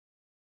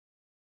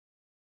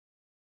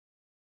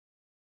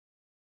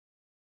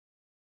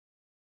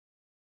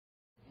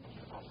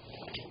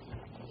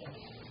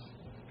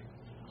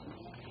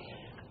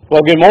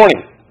Well, good morning.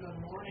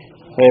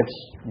 It's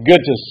good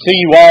to see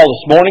you all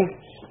this morning.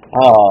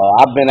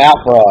 I've been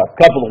out for a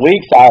couple of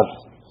weeks. I've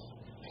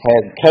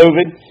had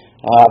COVID.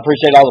 I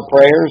appreciate all the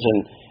prayers,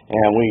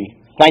 and we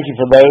thank you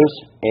for those.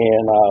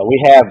 And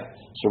we have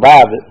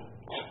survived it.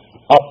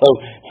 Although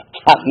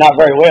not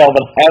very well,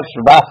 but I have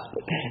survived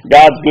it.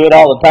 God's good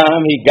all the time.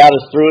 He got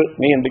us through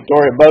it, me and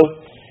Victoria both.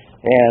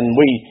 And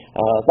we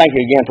thank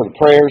you again for the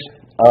prayers.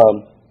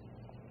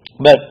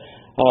 But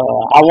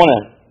I want to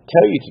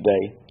tell you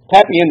today,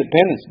 Happy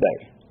Independence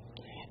Day.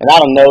 And I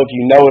don't know if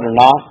you know it or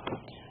not,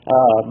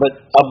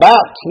 but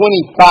about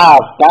 25,000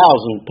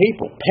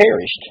 people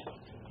perished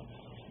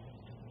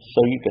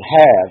so you could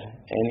have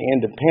an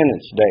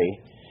Independence Day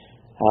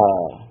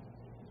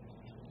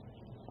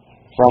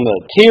from the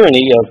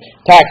tyranny of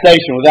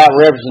taxation without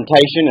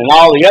representation and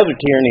all the other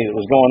tyranny that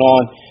was going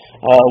on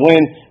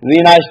when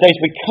the United States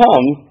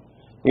became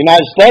the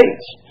United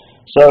States.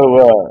 So,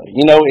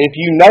 if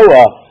you know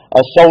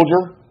a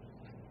soldier,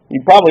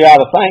 you probably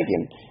ought to thank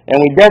him. And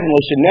we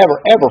definitely should never,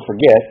 ever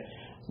forget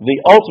the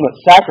ultimate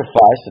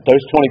sacrifice that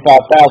those 25,000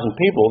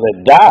 people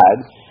that died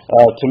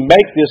to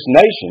make this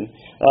nation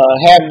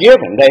have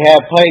given. They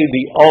have paid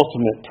the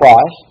ultimate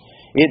price.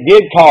 It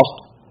did cost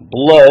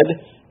blood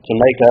to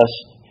make us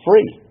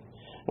free.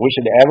 We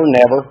should ever,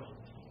 never,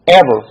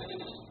 ever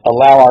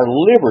allow our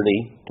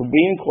liberty to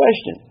be in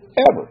question.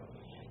 Ever.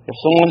 If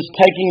someone's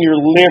taking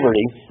your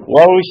liberty,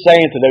 what are we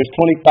saying to those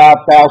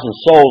 25,000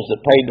 souls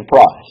that paid the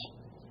price?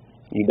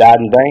 You died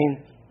in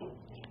vain.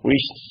 We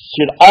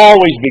should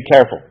always be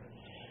careful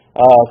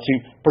to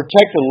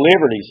protect the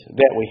liberties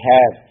that we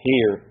have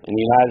here in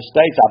the United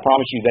States. I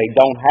promise you they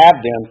don't have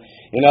them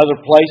in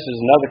other places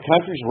and other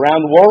countries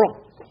around the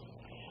world.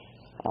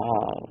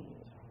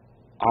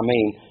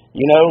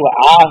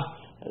 I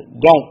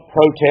don't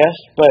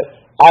protest, but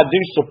I do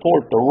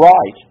support the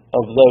right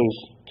of those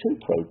to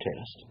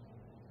protest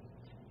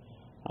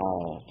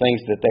things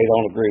that they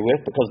don't agree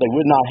with, because they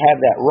would not have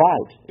that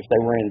right if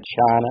they were in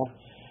China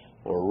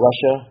or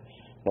Russia.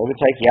 They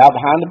would take you out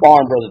behind the barn,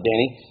 Brother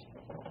Denny,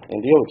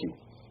 and deal with you.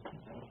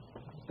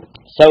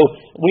 So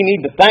we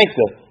need to thank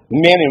the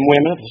men and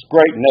women of this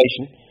great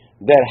nation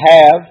that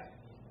have,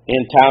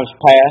 in times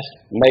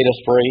past, made us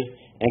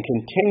free and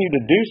continue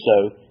to do so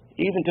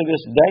even to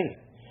this day.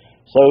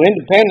 So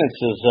independence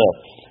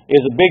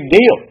is a big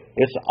deal.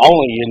 It's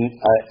only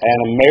an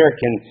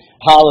American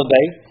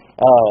holiday.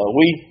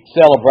 We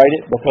celebrate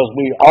it because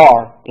we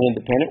are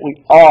independent. We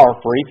are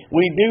free.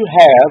 We do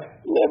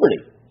have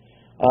liberty.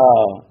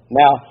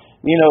 Now,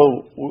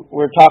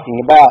 we're talking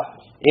about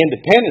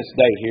Independence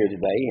Day here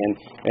today,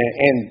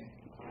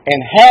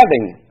 and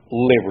having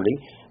liberty.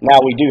 Now,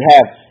 we do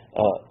have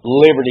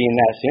liberty in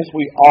that sense.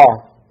 We are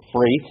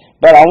free.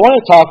 But I want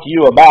to talk to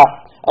you about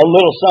a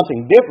little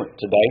something different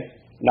today.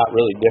 Not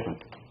really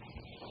different.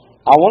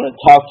 I want to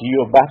talk to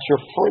you about your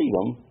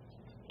freedom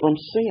from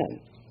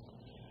sin.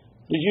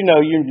 Did you know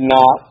you're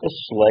not a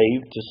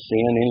slave to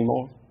sin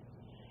anymore?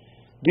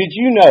 Did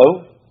you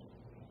know,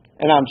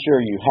 and I'm sure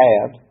you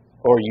have,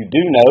 or you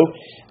do know,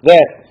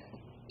 that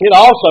it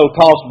also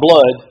costs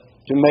blood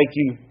to make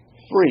you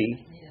free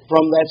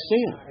from that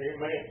sin?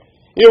 Amen.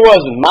 It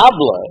wasn't my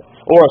blood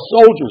or a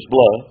soldier's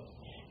blood.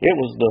 It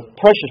was the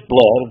precious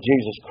blood of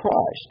Jesus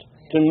Christ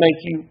to make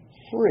you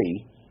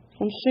free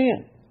from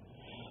sin.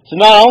 So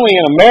not only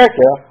in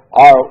America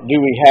do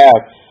we have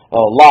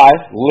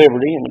life,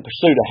 liberty, and the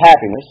pursuit of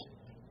happiness,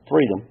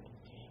 freedom,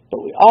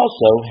 but we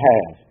also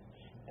have,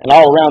 and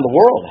all around the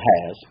world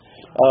has,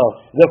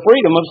 the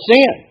freedom of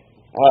sin.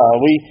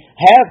 We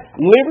have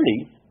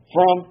liberty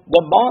from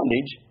the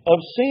bondage of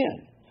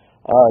sin.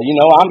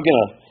 I'm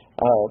going to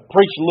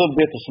preach a little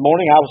bit this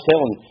morning. I was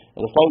telling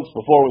the folks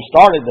before we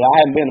started that I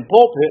hadn't been in the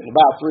pulpit in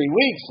about 3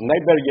 weeks, and they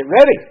better get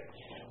ready.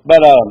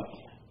 But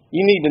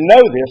you need to know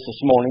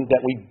this morning,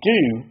 that we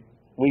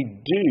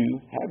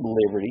do have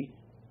liberty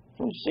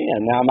from sin.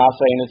 Now, am I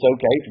saying it's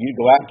okay for you to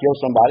go out and kill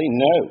somebody?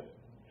 No.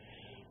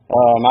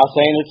 Am I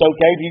saying it's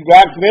okay for you to go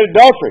out and commit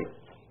adultery?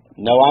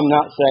 No, I'm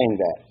not saying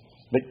that.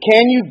 But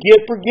can you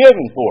get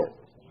forgiven for it?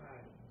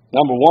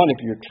 Number one,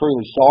 if you're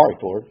truly sorry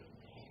for it,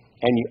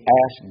 and you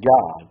ask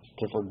God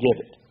to forgive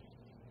it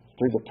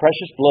through the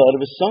precious blood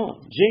of His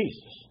Son,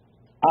 Jesus.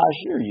 I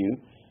assure you,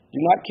 do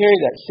not carry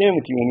that sin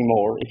with you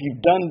anymore. If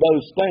you've done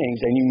those things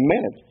and you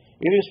meant it,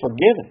 it is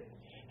forgiven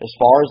as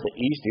far as the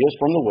east is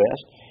from the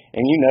west.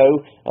 And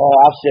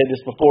I've said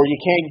this before, you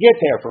can't get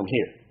there from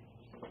here,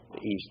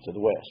 the east to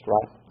the west,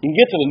 right? You can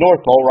get to the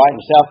North Pole, right,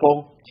 and the South Pole,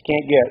 but you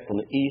can't get from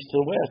the east to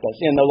the west. That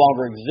sin no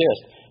longer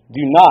exists.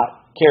 Do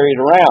not carry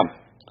it around.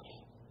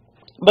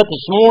 But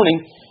this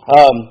morning,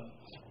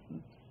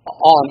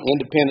 on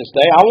Independence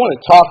Day, I want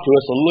to talk to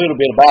us a little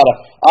bit about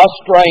a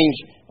strange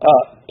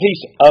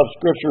piece of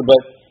Scripture, but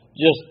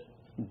just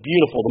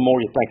beautiful the more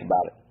you think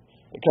about it,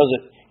 because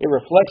it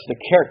reflects the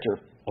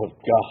character of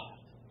God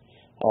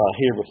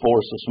here before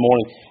us this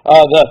morning.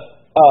 The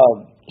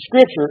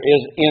Scripture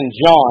is in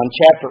John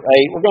chapter 8.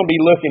 We're going to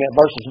be looking at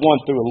verses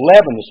 1 through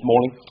 11 this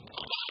morning.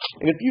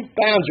 And if you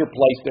found your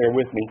place there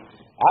with me,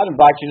 I'd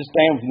invite you to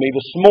stand with me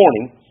this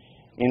morning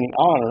in the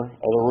honor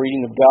of the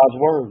reading of God's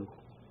Word.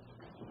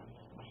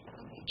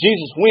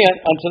 Jesus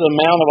went unto the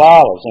Mount of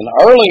Olives, and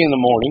early in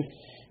the morning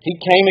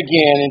he came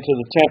again into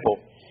the temple.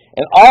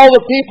 And all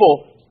the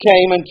people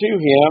came unto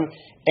him,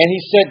 and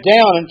he sat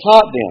down and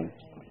taught them.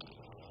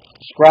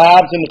 The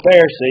scribes and the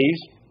Pharisees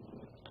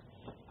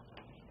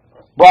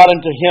brought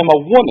unto him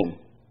a woman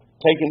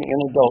taken in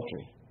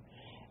adultery.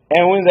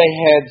 And when they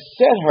had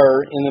set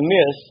her in the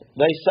midst,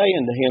 they say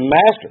unto him,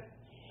 Master,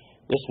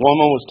 this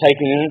woman was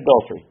taken in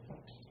adultery,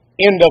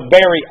 in the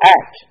very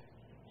act.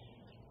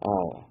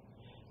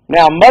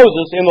 Now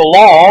Moses in the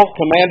law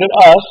commanded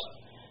us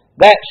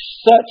that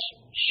such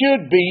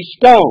should be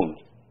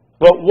stoned.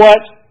 But what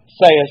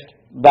sayest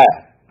thou?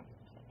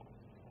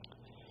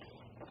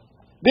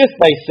 This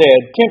they said,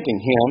 tempting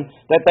him,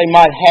 that they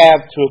might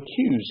have to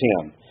accuse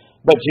him.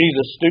 But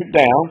Jesus stooped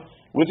down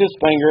with his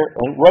finger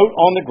and wrote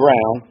on the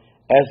ground,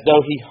 as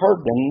though he heard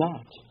them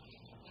not.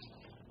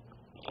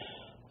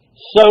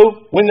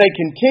 So when they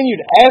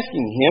continued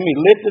asking him,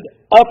 he lifted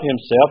up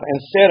himself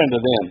and said unto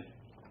them,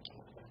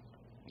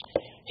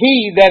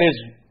 He that is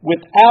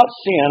without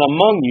sin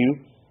among you,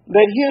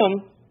 let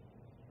him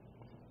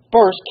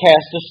first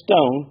cast a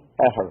stone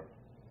at her.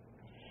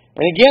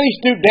 And again he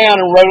stooped down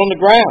and wrote on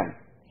the ground.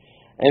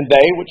 And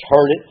they which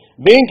heard it,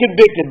 being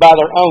convicted by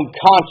their own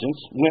conscience,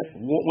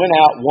 went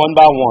out one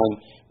by one,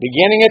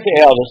 beginning at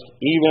the eldest,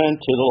 even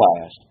to the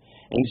last.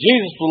 And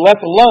Jesus was left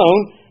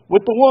alone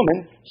with the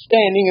woman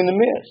standing in the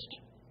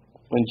midst.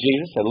 When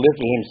Jesus had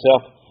lifted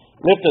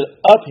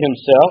up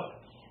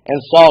himself,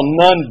 and saw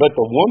none but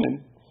the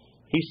woman,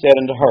 he said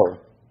unto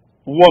her,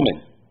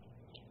 Woman,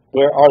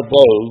 where are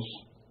those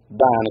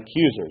thine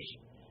accusers?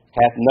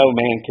 Hath no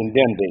man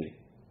condemned thee?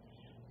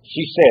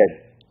 She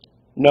said,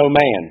 No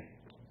man,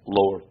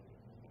 Lord.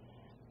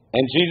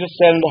 And Jesus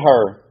said unto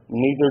her,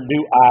 Neither do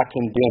I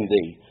condemn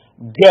thee.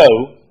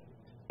 Go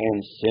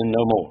and sin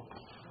no more.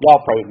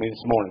 Y'all pray with me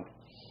this morning.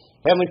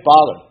 Heavenly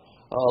Father,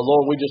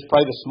 Lord, we just pray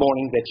this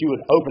morning that you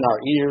would open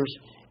our ears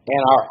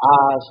and our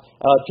eyes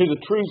to the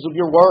truths of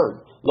your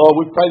word. Lord,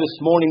 we pray this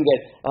morning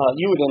that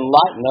you would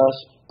enlighten us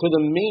to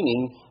the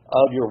meaning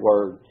of your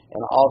word.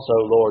 And also,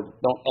 Lord,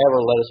 don't ever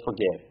let us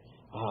forget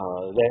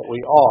that we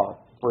are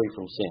free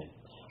from sin.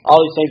 All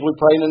these things we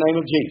pray in the name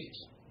of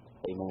Jesus.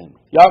 Amen.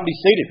 Y'all can be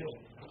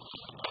seated.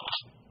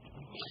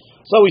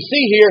 So we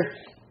see here,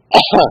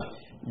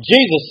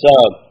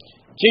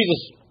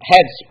 Jesus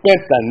had spent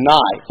the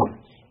night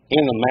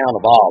in the Mount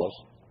of Olives.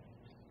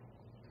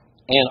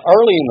 And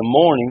early in the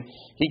morning,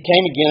 he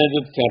came again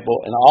into the temple,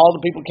 and all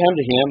the people came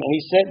to him, and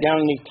he sat down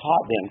and he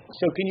taught them.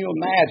 So can you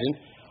imagine,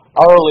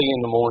 early in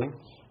the morning,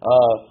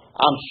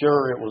 I'm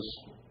sure it was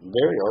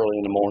very early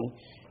in the morning,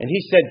 and he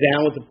sat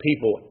down with the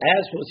people,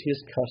 as was his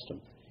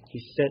custom. He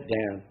sat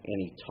down and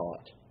he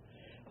taught.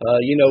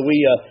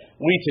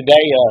 We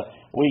today,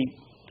 we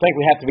think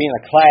we have to be in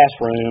a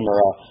classroom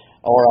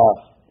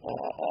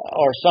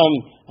or some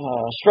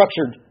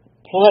structured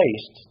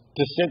place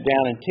to sit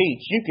down and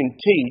teach. You can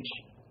teach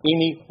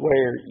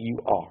anywhere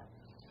you are.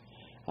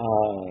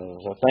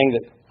 The thing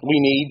that we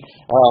need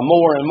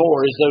more and more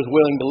is those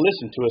willing to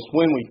listen to us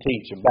when we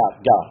teach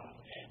about God.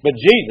 But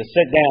Jesus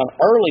sat down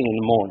early in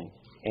the morning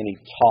and he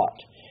taught.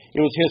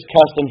 It was his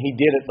custom. He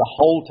did it the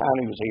whole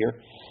time he was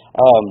here.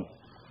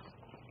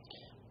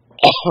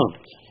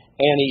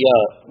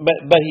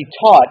 But he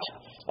taught.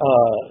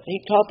 He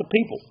taught the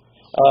people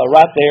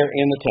right there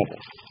in the temple.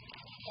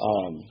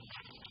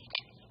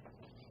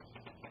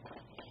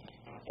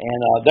 And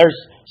there's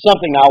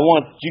something I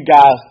want you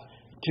guys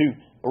to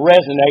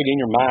resonate in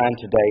your mind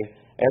today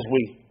as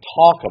we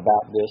talk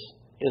about this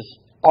is,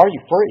 are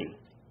you free?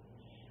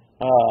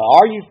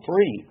 Are you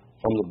free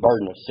from the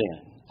burden of sin?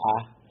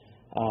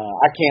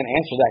 I can't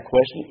answer that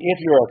question. If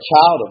you're a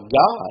child of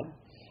God,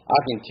 I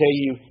can tell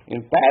you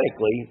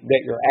emphatically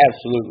that you're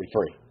absolutely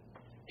free.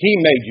 He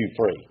made you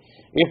free.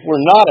 If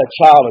we're not a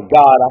child of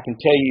God, I can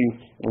tell you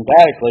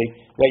emphatically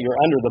that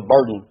you're under the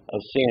burden of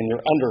sin.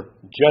 You're under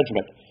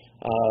judgment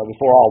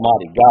before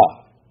Almighty God.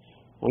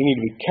 We need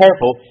to be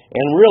careful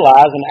and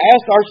realize and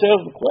ask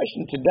ourselves the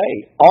question today,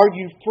 are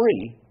you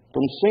free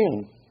from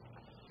sin?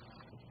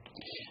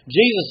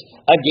 Jesus,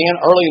 again,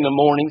 early in the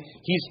morning,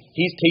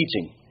 he's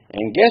teaching.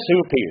 And guess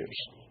who appears?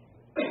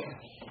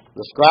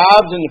 The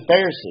scribes and the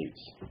Pharisees.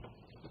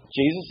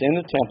 Jesus in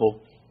the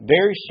temple,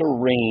 very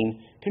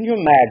serene. Can you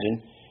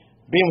imagine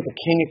being with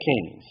the King of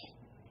Kings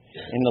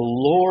and the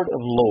Lord of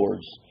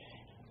Lords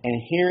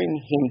and hearing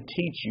him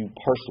teach you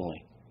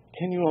personally?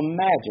 Can you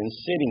imagine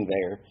sitting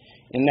there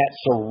in that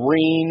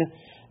serene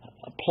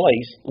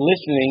place,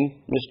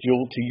 listening, Miss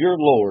Jewel, to your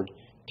Lord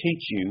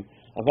teach you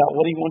about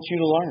what he wants you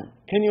to learn?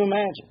 Can you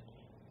imagine?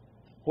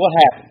 What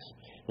happens?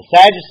 The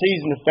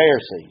Sadducees and the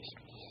Pharisees,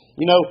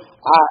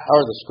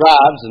 or the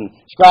scribes and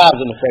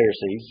the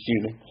Pharisees,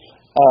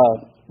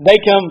 they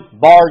come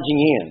barging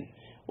in.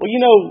 Well,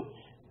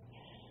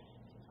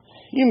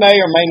 you may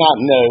or may not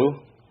know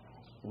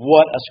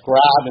what a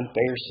scribe and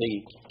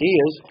Pharisee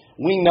is.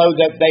 We know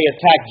that they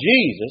attacked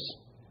Jesus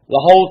the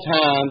whole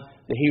time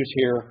that he was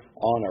here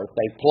on earth.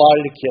 They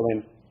plotted to kill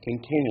him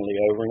continually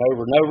over and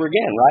over and over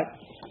again, right?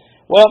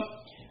 Well,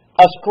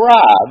 a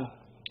scribe,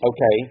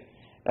 okay,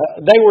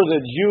 they were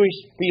the Jewish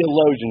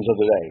theologians of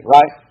the day,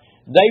 right?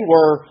 They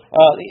were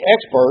the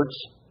experts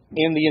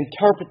in the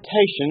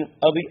interpretation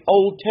of the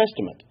Old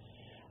Testament.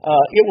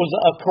 It was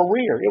a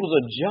career. It was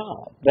a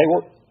job. They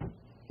were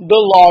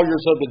the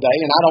lawyers of the day,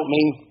 and I don't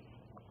mean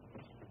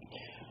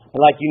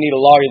like you need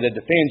a lawyer that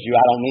defends you.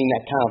 I don't mean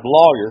that kind of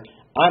lawyer.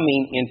 I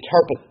mean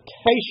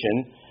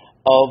interpretation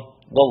of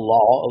the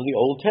law of the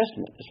Old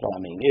Testament. That's what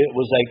I mean. It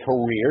was a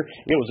career.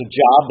 It was a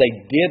job. They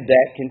did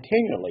that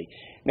continually.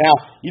 Now,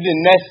 you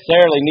didn't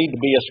necessarily need to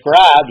be a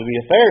scribe to be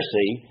a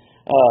Pharisee,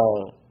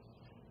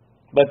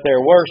 but there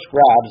were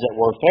scribes that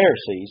were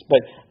Pharisees.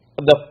 But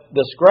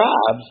the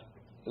scribes,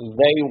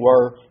 they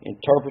were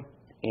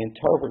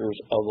interpreters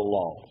of the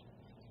law.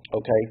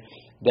 Okay,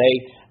 they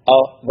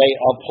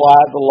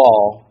applied the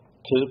law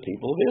to the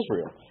people of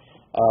Israel.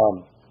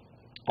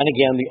 And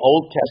again, the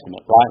Old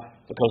Testament,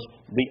 right? Because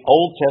the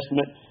Old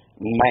Testament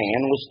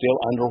man was still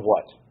under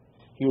what?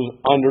 He was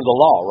under the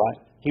law, right?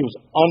 He was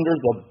under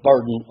the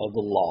burden of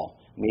the law.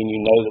 I mean,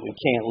 you know that we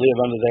can't live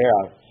under there.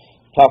 I've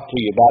talked to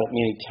you about it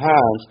many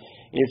times.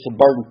 It's a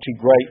burden too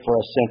great for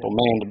a simple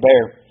man to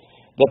bear.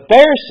 The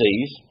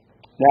Pharisees,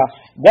 now,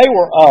 they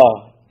were,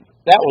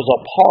 that was a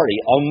party,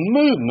 a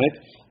movement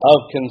of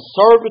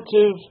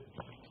conservative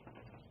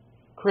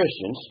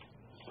Christians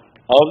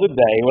of the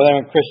day, well, they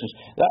were Christians,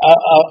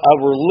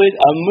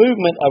 a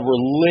movement of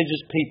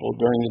religious people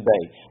during the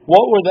day.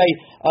 What were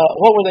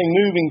they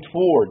moving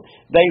toward?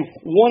 They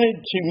wanted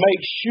to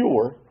make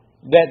sure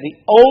that the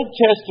Old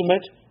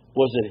Testament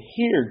was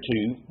adhered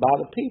to by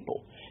the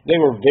people. They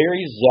were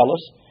very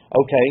zealous.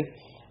 Okay,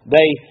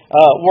 they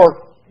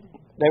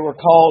were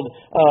called.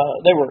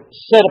 They were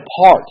set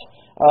apart.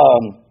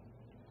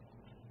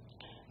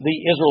 The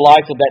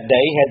Israelites of that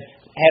day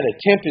had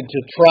attempted to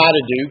try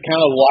to do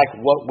kind of like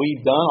what we've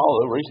done,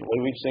 although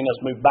recently we've seen us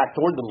move back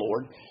toward the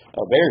Lord,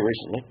 very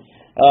recently.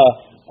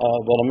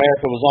 But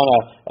America was on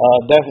a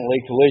definitely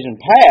collision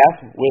path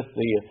with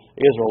the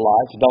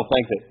Israelites. Don't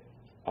think that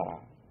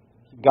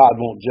God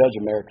won't judge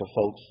America,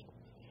 folks.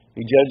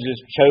 He judges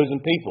His chosen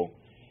people.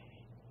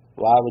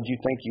 Why would you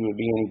think you would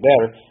be any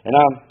better? And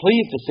I'm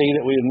pleased to see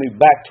that we have moved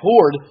back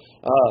toward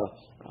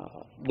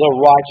the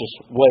righteous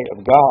way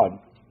of God.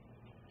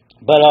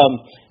 But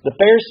the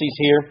Pharisees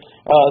here,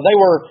 they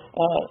were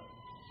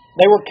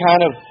kind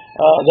of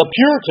the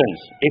Puritans,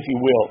 if you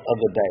will, of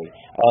the day.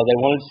 They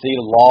wanted to see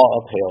the law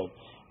upheld,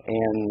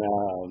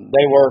 and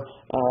they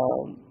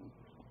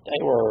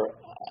were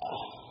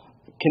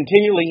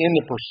continually in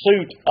the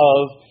pursuit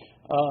of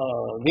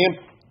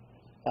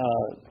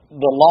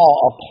the law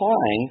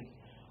applying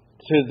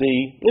to the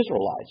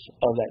Israelites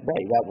of that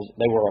day.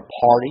 They were a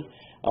party.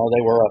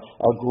 They were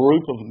a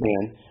group of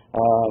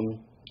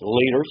men.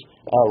 Leaders,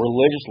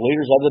 religious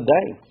leaders of the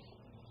day.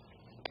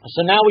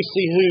 So now we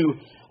see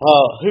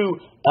who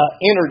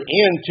entered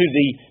into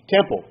the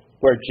temple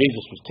where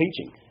Jesus was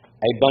teaching.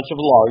 A bunch of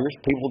lawyers,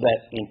 people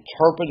that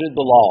interpreted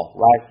the law,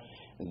 right?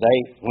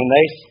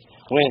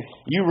 When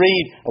you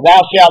read, "Thou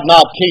shalt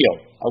not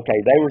kill," okay,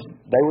 they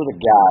were the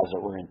guys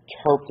that were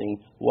interpreting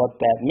what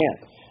that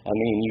meant. I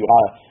mean, you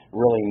ought to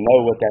really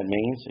know what that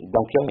means.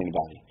 Don't kill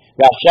anybody.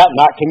 "Thou shalt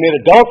not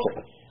commit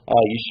adultery."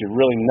 You should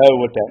really know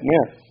what that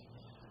meant.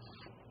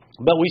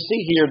 But we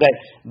see here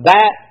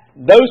that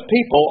those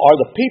people are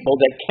the people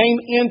that came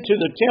into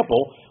the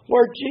temple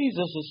where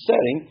Jesus is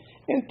sitting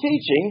and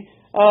teaching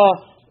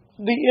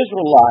the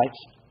Israelites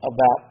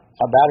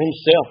about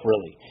Himself,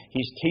 really.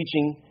 He's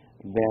teaching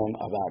them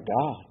about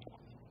God.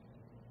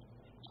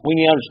 We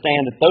need to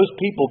understand that those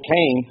people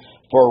came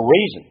for a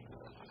reason.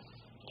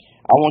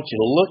 I want you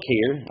to look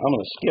here. I'm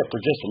going to skip for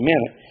just a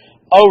minute.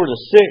 Over to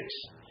 6.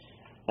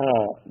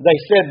 They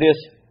said this,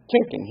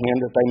 tempting Him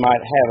that they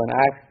might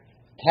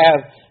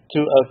have to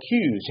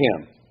accuse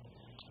Him.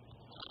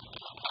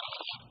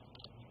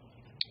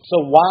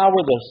 So why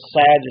were the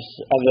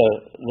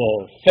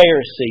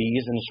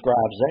Pharisees and the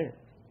scribes there?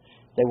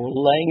 They were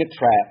laying a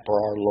trap for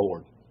our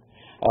Lord.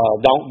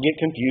 Don't get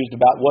confused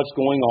about what's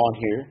going on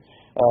here.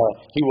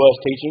 He was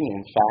teaching,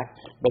 in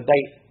fact, but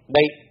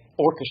they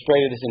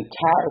orchestrated this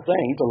entire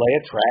thing to lay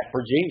a trap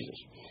for Jesus.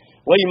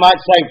 Well, you might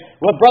say,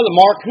 "Well, Brother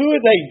Mark, who are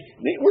they?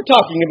 We're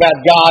talking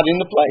about God in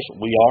the flesh."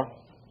 We are.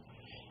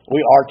 We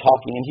are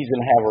talking, and He's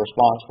going to have a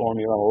response for them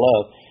you're going to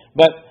love.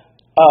 But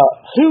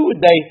who would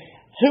they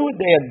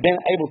have been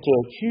able to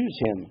accuse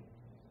Him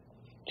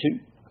to?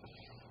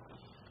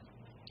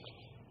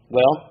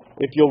 Well,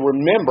 if you'll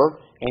remember,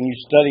 and you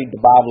studied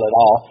the Bible at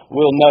all,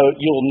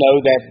 you'll know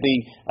that the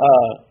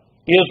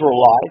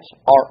Israelites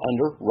are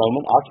under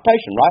Roman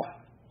occupation, right?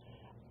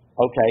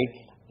 Okay.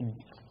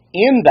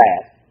 In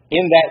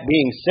that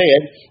being said,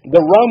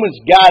 the Romans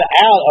got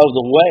out of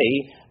the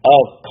way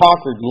of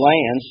conquered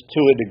lands to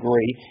a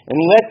degree and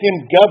let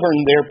them govern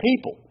their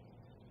people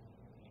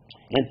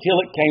until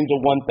it came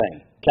to one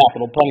thing: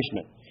 capital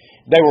punishment.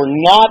 They were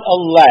not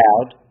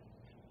allowed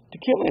to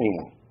kill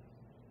anyone.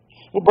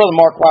 Well, Brother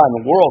Mark, why in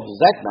the world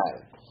does that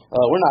matter?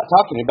 We're not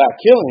talking about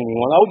killing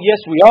anyone. Oh,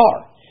 yes, we are.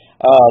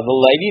 The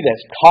lady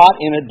that's caught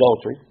in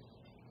adultery,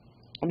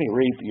 Let me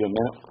read for you a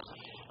minute.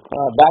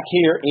 Back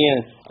here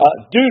in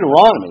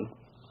Deuteronomy,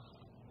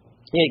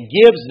 it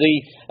gives the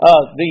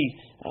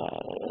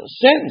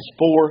sentence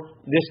for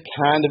this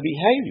kind of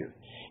behavior.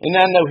 And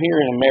I know here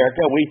in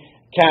America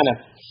we kind of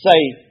say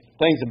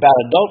things about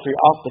adultery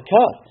off the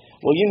cuff.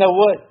 Well, you know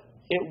what?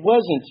 It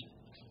wasn't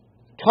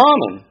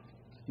common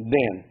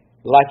then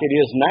like it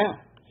is now.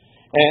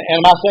 And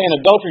am I saying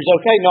adultery is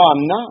okay? No,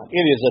 I'm not.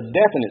 It is a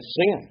definite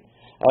sin.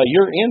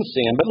 You're in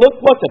sin. But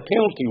look what the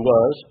penalty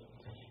was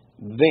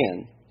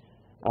then.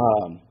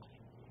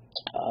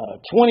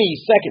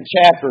 22nd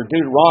chapter of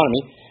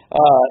Deuteronomy.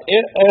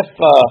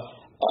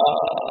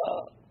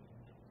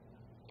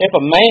 If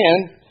a man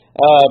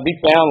be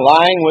found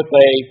lying with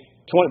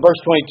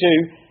verse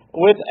 22,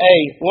 with a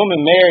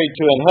woman married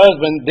to an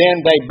husband,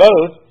 then they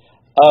both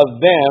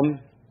of them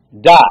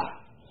die.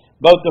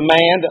 Both the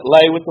man that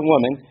lay with the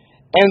woman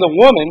and the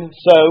woman,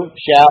 so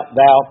shalt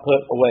thou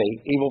put away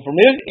evil from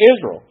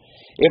Israel.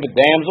 If a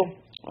damsel,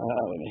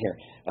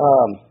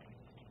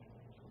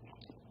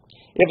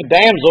 if a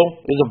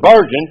damsel is a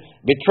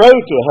virgin,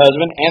 betrothed to a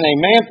husband, and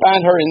a man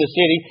find her in the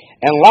city,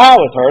 and lie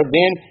with her,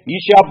 then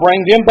you shall bring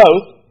them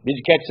both. Did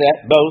you catch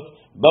that?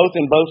 Both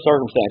in both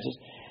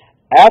circumstances.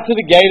 Out to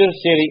the gate of the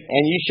city,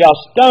 and you shall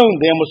stone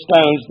them with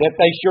stones, that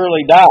they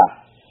surely die.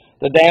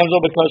 The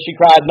damsel, because she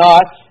cried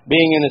not,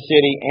 being in the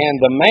city, and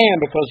the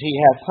man, because he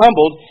hath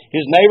humbled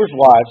his neighbor's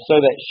wife,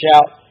 so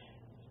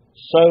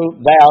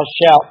thou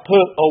shalt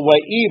put away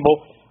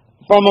evil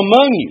from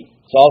among you.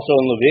 It's also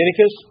in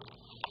Leviticus.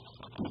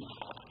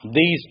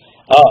 These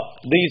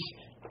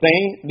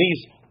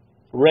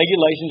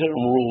regulations and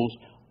rules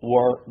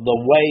were the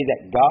way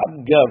that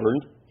God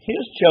governed His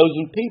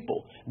chosen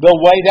people. The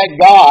way that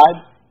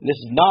God, this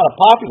is not a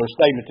popular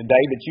statement today,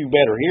 but you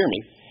better hear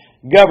me,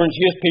 governs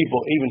His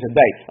people even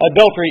today.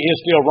 Adultery is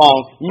still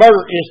wrong.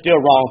 Murder is still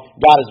wrong.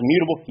 God is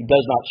immutable. He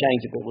does not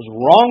change. If it was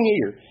wrong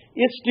here,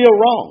 it's still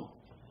wrong.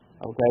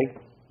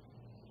 Okay?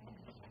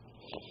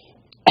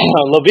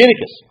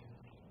 Leviticus.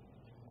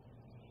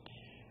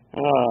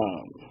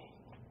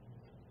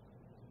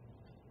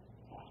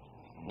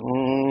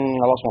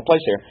 I lost my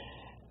place here.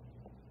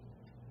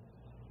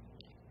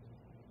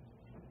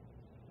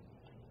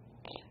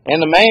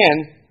 And the man,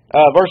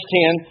 verse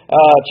 10,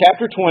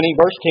 chapter 20,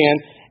 verse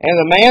 10, and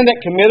the man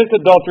that committeth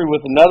adultery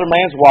with another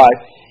man's wife,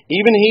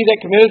 even he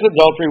that committeth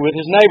adultery with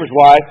his neighbor's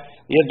wife,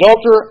 the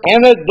adulterer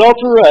and the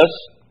adulteress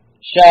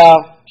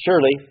shall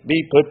surely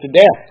be put to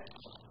death.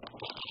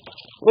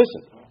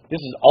 Listen,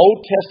 this is Old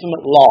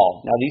Testament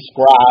law. Now these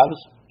scribes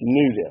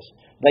knew this.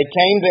 They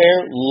came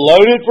there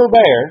loaded for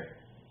bear.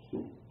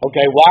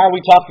 Okay, why are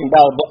we talking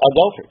about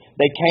adultery?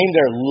 They came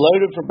there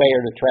loaded for bear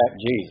to trap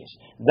Jesus.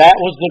 That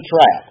was the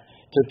trap,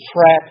 to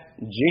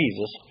trap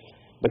Jesus.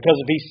 Because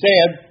if he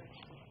said,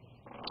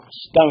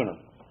 stone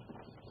him.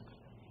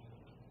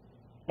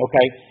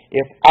 Okay,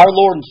 if our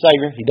Lord and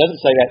Savior, he doesn't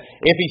say that,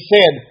 if he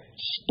said,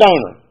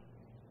 stone him,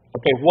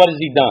 okay, what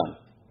has he done?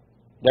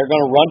 They're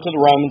going to run to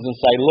the Romans and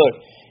say,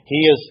 look,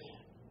 he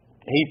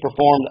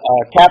performed a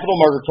capital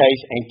murder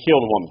case and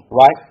killed a woman,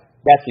 right?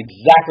 That's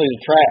exactly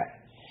the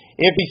trap.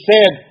 If he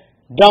said,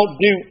 don't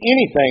do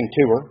anything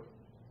to her,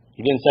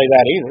 he didn't say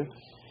that either,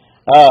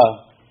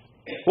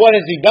 what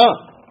has he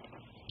done?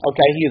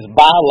 Okay, he has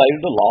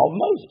violated the law of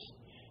Moses.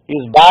 He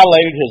has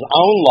violated his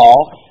own law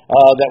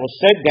that was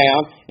set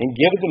down and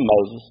given to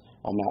Moses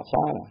on Mount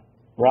Sinai,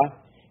 right?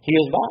 He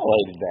has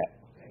violated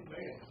that.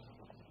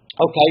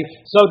 Okay,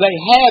 so they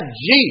have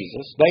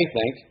Jesus, they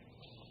think,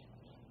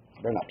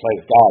 better not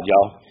play with God,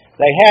 y'all.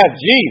 They have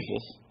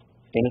Jesus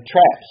in a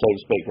trap, so to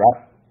speak,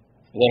 right?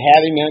 They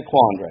have him in a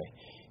quandary.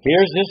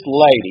 Here's this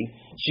lady.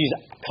 She's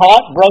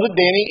caught Brother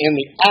Denny in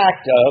the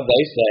act of,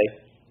 they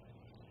say,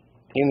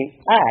 in the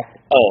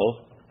act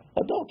of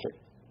adultery.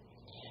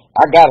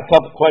 I got a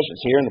couple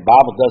questions here, and the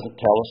Bible doesn't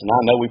tell us, and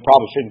I know we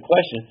probably shouldn't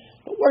question,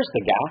 but where's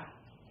the guy?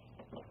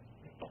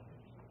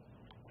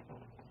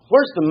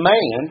 Where's the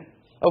man?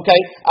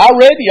 Okay, I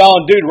read to y'all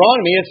in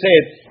Deuteronomy, it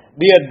said,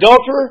 the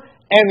adulterer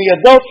and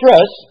the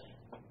adulteress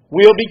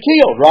will be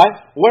killed,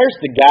 right? Where's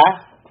the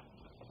guy?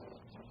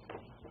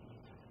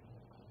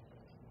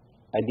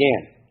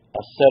 Again, a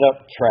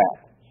set-up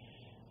trap.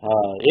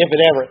 If it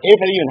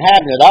even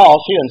happened at all,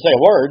 she doesn't say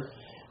a word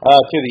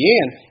to the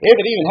end. If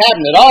it even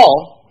happened at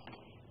all,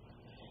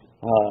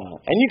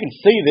 and you can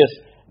see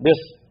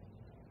this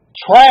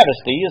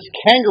travesty, this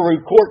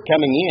kangaroo court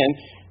coming in.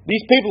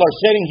 These people are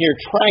sitting here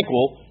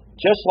tranquil,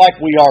 just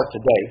like we are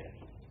today.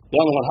 The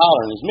only one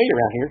hollering is me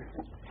around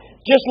here.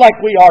 Just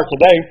like we are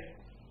today,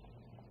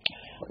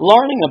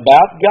 learning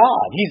about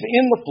God. He's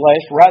in the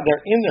flesh, right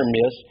there in their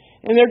midst,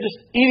 and they're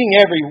just eating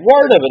every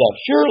word of it up,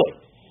 surely.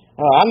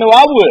 I know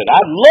I would.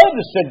 I'd love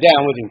to sit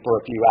down with him for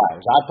a few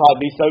hours. I'd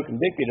probably be so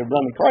convicted it'd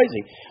run me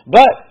crazy.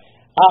 But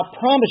I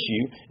promise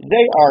you,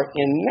 they are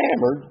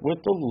enamored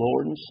with the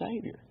Lord and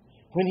Savior.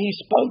 When he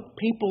spoke,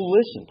 people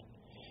listened.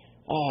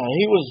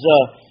 He was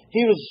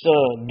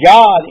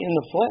God in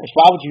the flesh.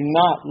 Why would you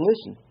not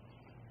listen?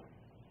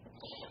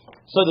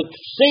 So the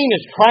scene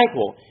is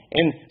tranquil,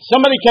 and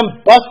somebody comes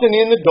busting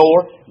in the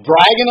door,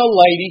 dragging a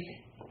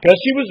lady because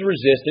she was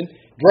resisting,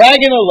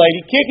 dragging a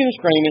lady, kicking and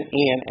screaming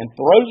in, and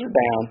throws her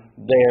down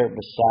there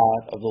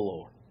beside of the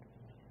Lord.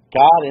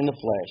 God in the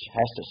flesh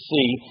has to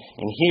see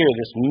and hear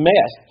this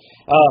mess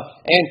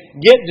and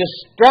get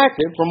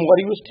distracted from what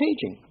he was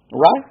teaching,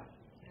 right?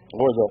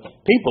 Or the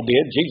people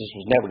did. Jesus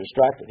was never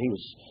distracted. He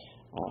was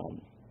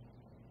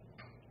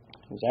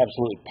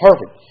absolutely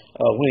perfect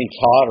when he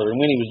taught or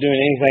when he was doing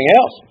anything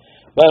else.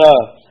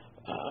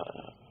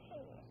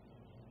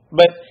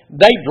 But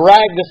they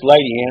dragged this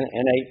lady in,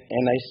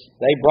 and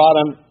they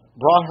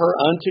brought her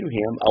unto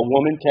him, a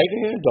woman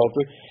taken in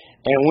adultery.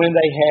 And when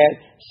they had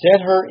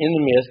set her in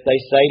the midst, they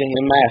say to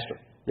him, Master,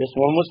 this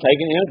woman was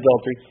taken in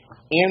adultery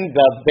in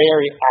the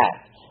very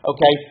act.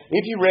 Okay,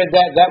 if you read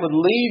that, that would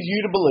lead you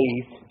to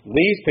believe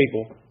these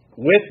people,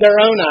 with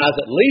their own eyes,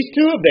 at least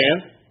two of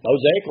them,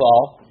 Mosaic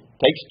law,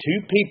 takes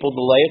two people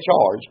to lay a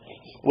charge,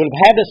 would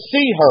have had to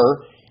see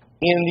her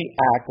in the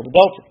act of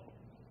adultery.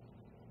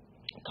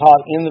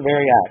 Caught in the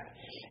very act.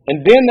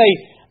 And then they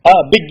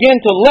begin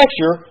to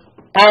lecture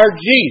our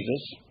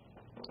Jesus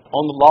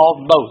on the law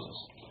of Moses,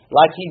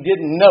 like he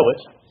didn't know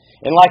it,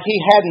 and like he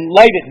hadn't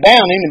laid it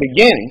down in the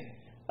beginning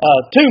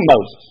to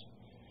Moses.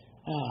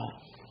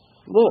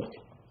 Look,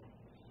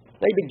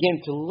 they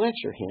begin to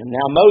lecture him.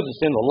 Now Moses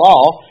in the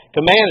law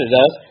commanded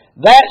us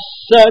that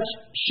such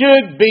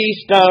should be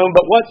stoned,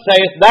 but what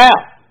sayest thou?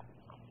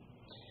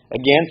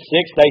 Again,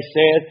 6, they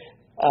said,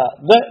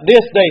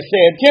 this they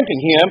said,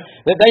 tempting him,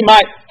 that they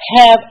might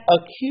have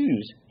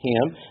accused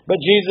him. But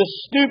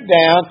Jesus stooped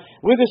down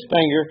with his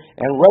finger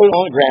and wrote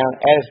on the ground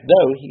as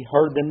though he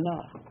heard them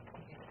not.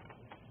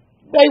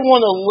 They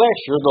want to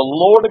lecture the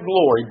Lord of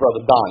glory,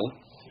 Brother Donnie,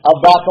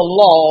 about the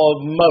law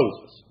of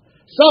Moses.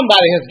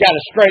 Somebody has got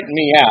to straighten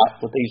me out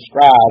with these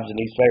scribes and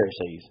these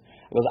Pharisees,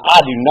 because I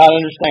do not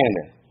understand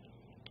them.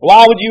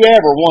 Why would you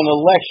ever want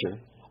to lecture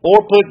or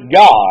put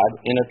God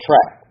in a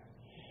trap?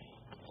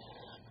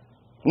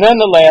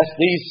 Nonetheless,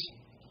 these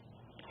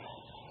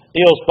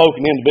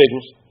ill-spoken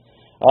individuals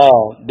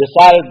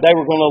decided they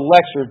were going to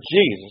lecture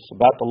Jesus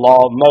about the law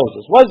of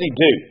Moses. What does he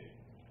do?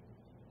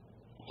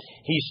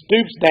 He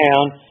stoops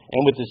down,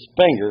 and with his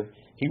finger,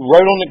 he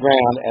wrote on the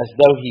ground as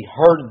though he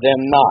heard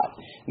them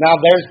not. Now,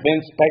 there's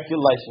been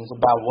speculations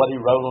about what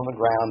he wrote on the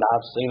ground.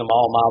 I've seen them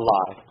all my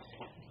life.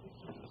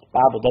 The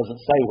Bible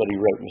doesn't say what he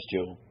wrote, Miss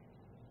Jewel.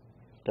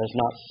 It does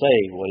not say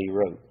what he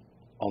wrote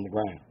on the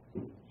ground.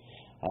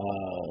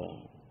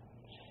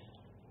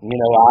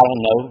 I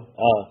don't know.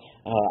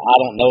 I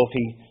don't know if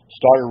he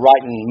started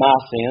writing my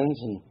sins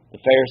and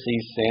the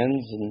Pharisees'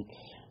 sins and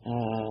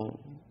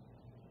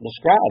the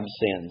scribes'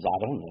 sins. I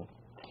don't know.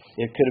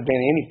 It could have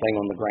been anything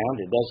on the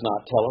ground. It does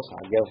not tell us.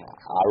 I guess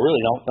I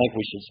really don't think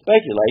we should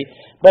speculate.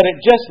 But it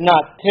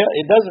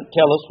doesn't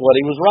tell us what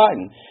he was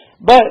writing.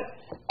 But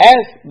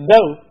as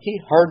though he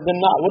heard them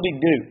not. What did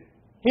he do?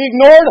 He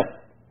ignored them.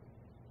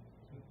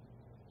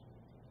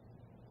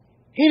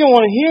 He didn't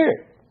want to hear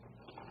it.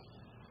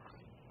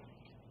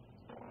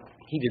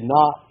 He did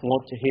not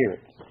want to hear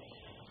it.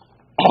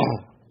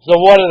 So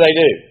what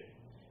do?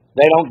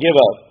 They don't give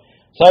up.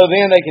 So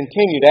then they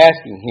continued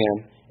asking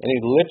him, and he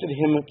lifted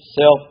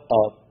himself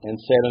up and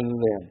said unto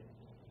them,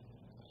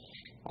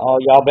 oh,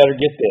 y'all better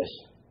get this.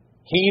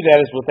 He that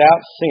is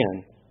without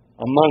sin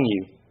among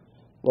you,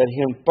 let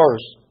him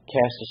first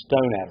cast a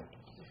stone at her.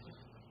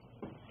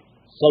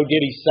 So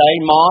did he say,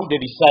 Mom, did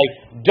he say,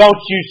 don't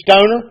you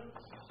stone her?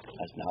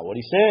 That's not what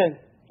he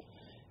said.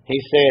 He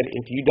said,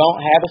 if you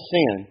don't have a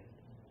sin,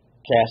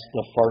 cast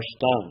the first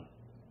stone.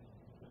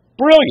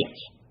 Brilliant.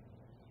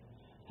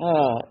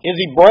 Is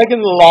he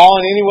breaking the law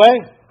in any way?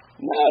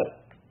 No.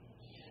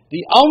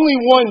 The only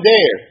one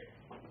there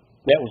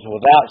that was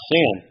without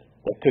sin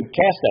that could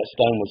cast that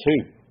stone was who?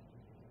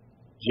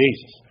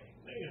 Jesus.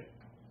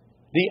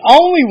 The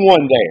only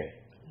one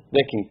there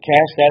that can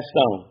cast that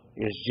stone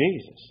is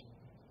Jesus.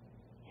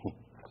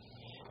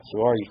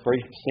 So are you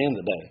free from sin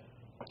today?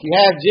 If you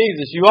have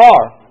Jesus, you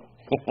are.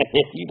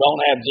 If you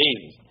don't have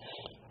Jesus,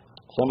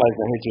 somebody's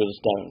going to hit you with a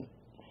stone.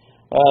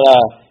 But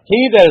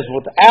he that is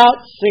without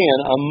sin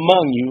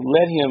among you,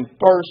 let him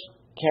first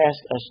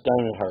cast a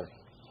stone at her.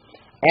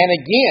 And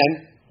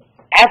again,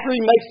 after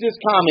he makes this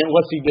comment,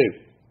 what's he do?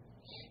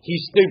 He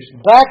stoops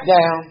back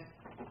down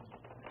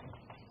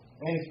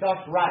and he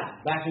starts writing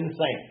back in the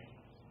sand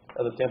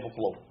of the temple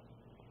floor.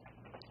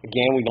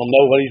 Again, we don't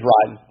know what he's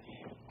writing.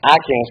 I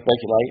can't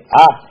speculate.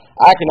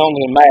 I can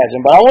only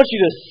imagine. But I want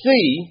you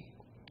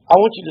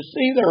to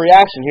see their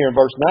reaction here in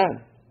verse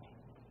 9.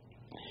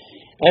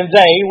 And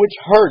they which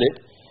heard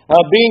it,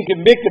 being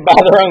convicted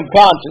by their own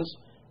conscience,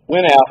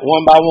 went out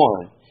one by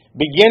one,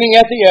 beginning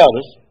at the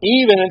eldest,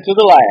 even unto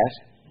the last.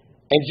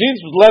 And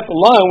Jesus was left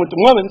alone with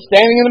the woman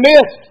standing in the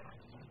midst.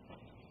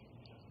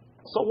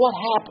 So what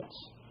happens?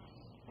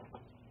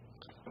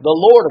 The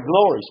Lord of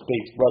glory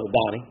speaks, Brother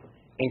Donnie,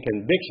 and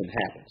conviction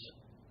happens.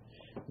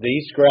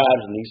 These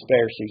scribes and these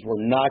Pharisees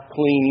were not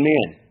clean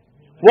men.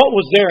 What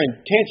was their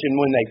intention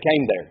when they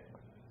came there?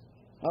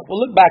 Well,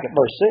 look back at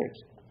verse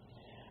 6.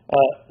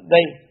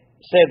 They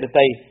said that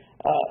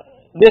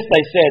this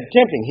they said,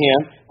 tempting him,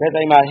 that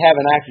they might have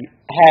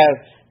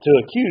to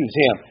accuse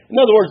him. In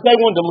other words, they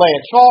wanted to lay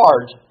a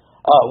charge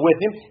with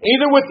him,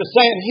 either with the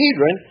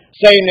Sanhedrin,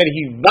 saying that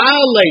he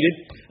violated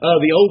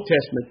the Old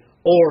Testament,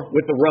 or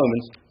with the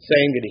Romans,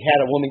 saying that he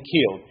had a woman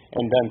killed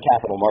and done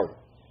capital murder.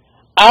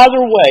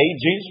 Either way,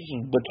 Jesus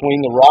was between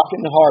the rock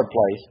and the hard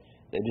place.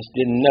 They just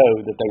didn't know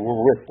that they were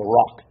with the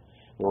rock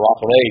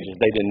of ages.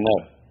 They didn't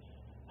know.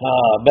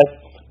 But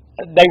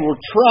they were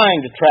trying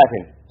to trap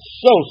him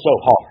so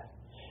hard.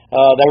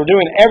 They were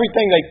doing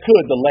everything they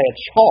could to lay a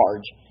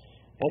charge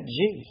at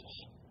Jesus.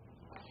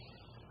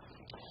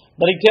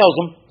 But he tells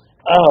them,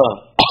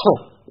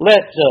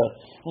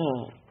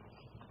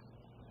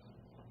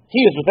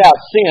 he is without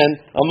sin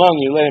among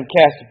you, let him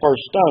cast the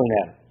first stone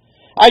at him.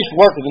 I used to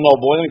work with an old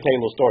boy. Let me tell you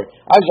a little story.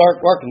 I was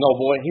working with an old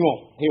boy.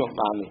 He won't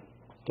mind me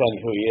telling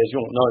you who he is. You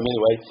won't know him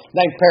anyway. His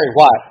name's Perry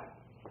White.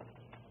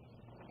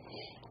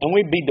 And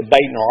we'd be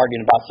debating or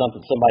arguing about something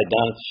somebody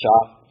done at the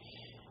shop.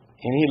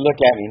 And he'd look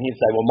at me and he'd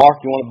say, well,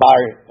 Mark, you want to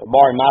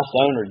borrow my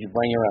stone, or did you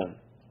bring your own?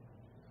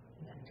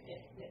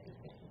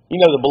 You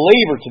know, the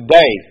believer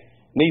today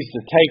needs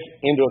to take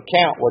into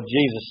account what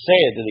Jesus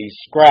said to these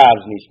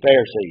scribes and these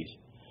Pharisees.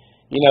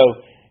 You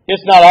know,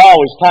 it's not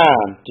always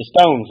time to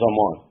stone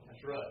someone.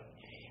 That's right.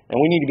 And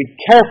we need to be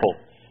careful.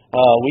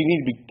 We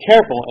need to be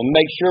careful and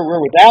make sure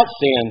we're without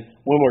sin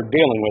when we're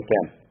dealing with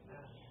them.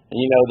 And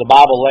you know, the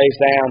Bible lays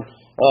down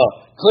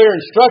clear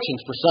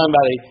instructions for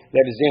somebody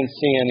that is in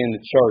sin in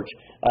the church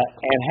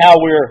and how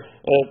we're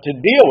to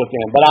deal with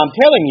them. But I'm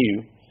telling you,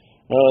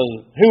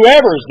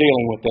 whoever is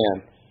dealing with them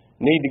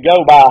need to go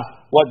by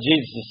what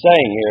Jesus is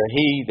saying here.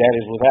 He that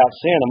is without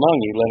sin among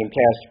you, let him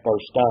cast the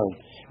first stone.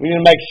 We need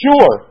to make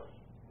sure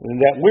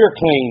that we're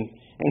clean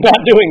and not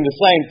doing the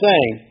same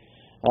thing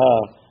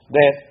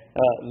that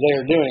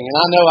they're doing. And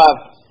I know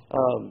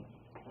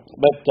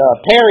but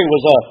Perry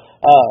was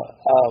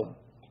a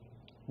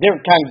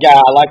different kind of guy.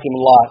 I liked him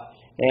a lot.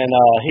 And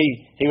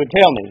he would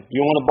tell me,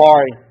 you want to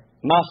borrow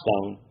my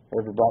stone,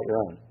 or have you brought your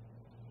own?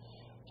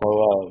 So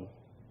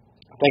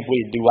I think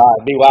we'd be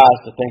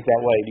wise to think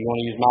that way. Do you want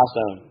to use my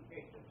stone?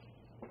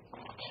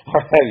 Or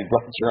have you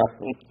brought your own?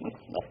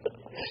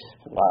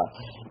 Wow.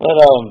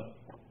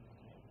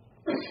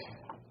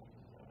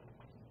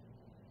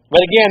 But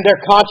again, their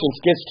conscience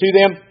gets to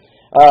them.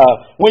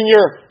 When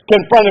you're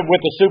confronted with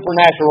the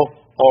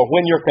supernatural, or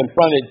when you're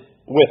confronted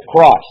with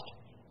Christ,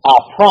 I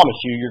promise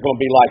you're going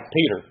to be like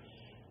Peter.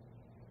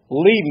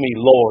 Leave me,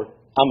 Lord,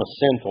 I'm a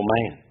sinful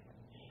man.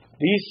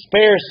 These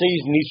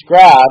Pharisees and these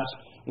scribes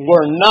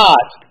were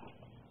not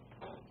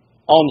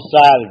on the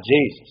side of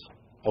Jesus.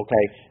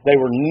 Okay? They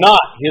were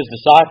not his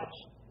disciples.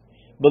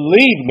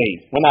 Believe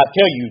me when I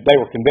tell you they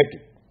were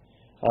convicted.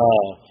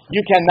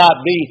 You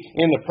cannot be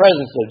in the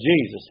presence of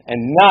Jesus and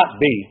not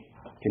be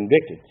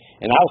convicted.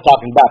 And I was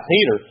talking about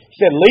Peter. He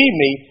said, leave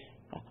me,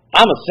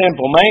 I'm a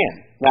sinful man.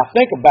 Now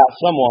think about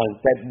someone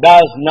that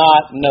does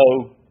not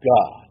know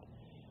God.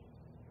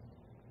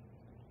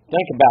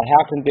 Think about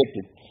how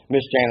convicted,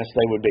 Miss Janice,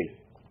 they would be.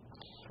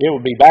 It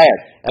would be bad.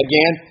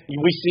 Again,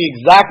 we see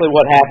exactly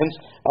what happens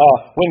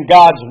when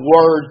God's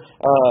Word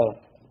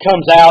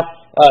comes out.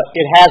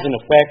 It has an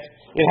effect.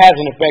 It has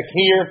an effect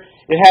here.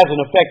 It has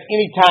an effect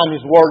any time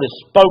His Word is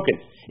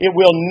spoken. It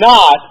will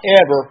not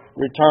ever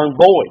return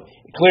void.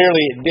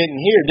 Clearly, it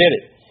didn't here, did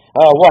it?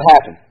 What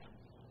happened?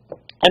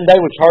 And they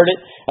which heard it,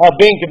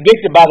 being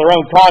convicted by their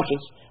own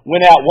conscience,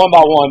 went out one by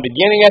one,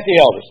 beginning at the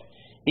eldest,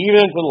 even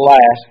unto the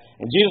last.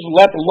 And Jesus was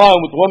left alone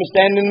with the woman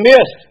standing in the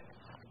midst.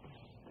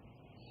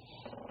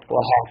 What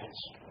happens?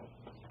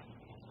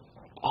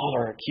 All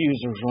their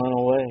accusers run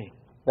away.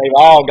 They've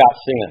all got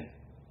sin.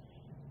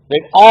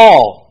 They've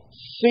all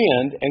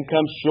sinned and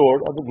come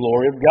short of the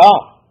glory of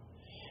God.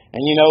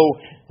 And you know,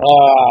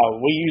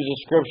 we use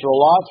the scripture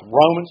a lot, it's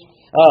Romans.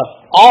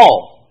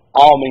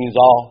 All means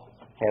all,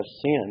 have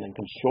sinned and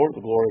come short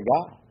of the glory of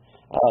God.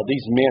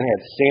 These men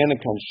had sinned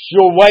and come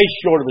way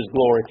short of His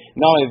glory.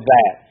 Not only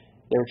that,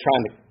 they were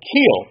trying to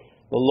kill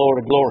the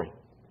Lord of glory.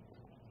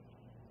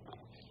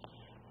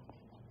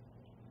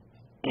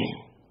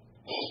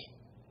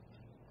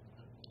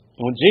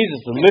 When Jesus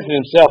lifted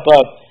Himself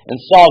up and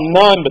saw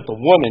none but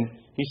the woman,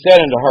 He said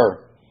unto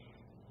her,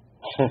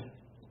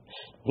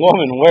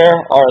 Woman, where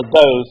are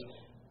those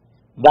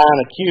thine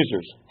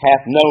accusers?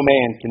 Hath no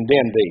man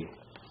condemned thee?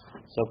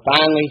 So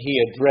finally He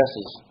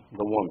addresses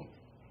the woman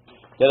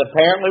that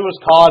apparently was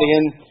caught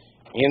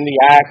in the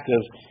act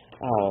of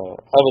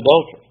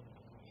adultery.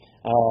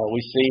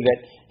 We see that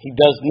He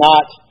does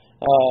not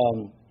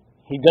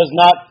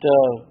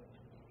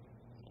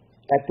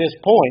at this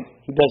point,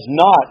 He does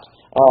not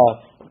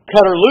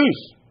cut her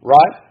loose,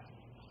 right?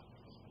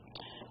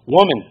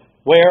 Woman,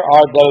 where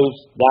are those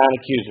thine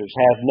accusers?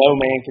 Hath no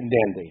man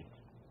condemned thee?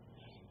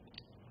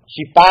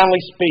 She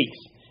finally speaks.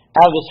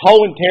 Out of this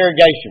whole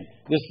interrogation,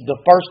 this is the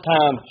first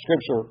time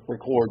Scripture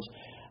records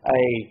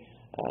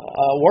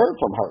a word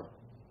from her.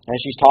 And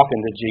she's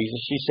talking to Jesus.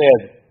 She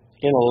said,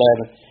 in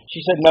 11,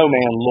 she said, No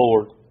man,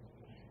 Lord.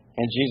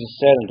 And Jesus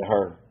said unto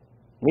her,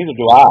 Neither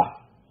do I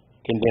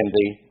condemn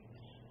thee.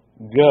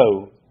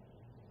 Go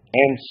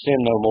and sin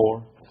no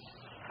more.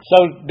 So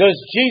does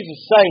Jesus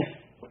say,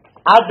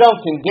 I don't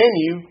condemn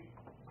you.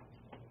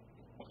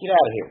 Get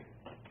out of here.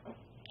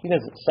 He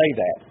doesn't say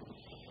that.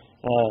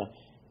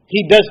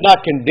 He does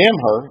not condemn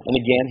her. And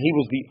again, he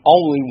was the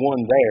only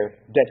one there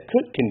that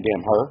could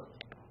condemn her.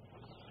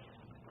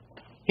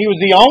 He was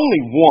the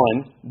only one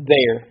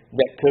there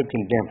that could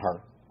condemn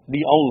her.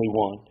 The only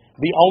one.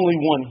 The only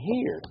one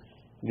here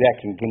that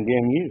can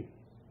condemn you.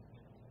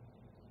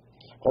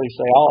 What do you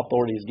say? All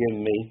authority is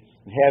given me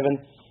in heaven,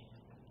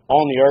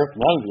 on the earth,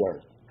 and under the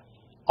earth.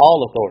 All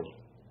authority.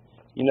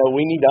 You know,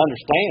 we need to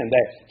understand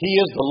that He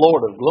is the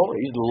Lord of glory.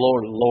 He's the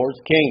Lord of lords,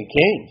 King of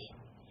kings.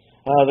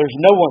 There's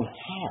no one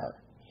higher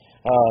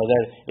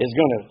that is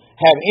going to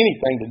have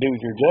anything to do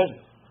with your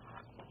judgment.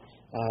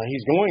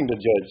 He's going to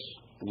judge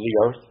the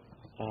earth.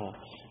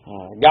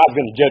 God's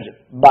going to judge it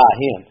by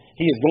Him.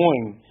 He is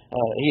going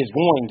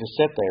to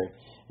sit there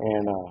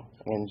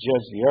and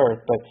judge the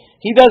earth. But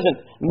He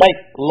doesn't make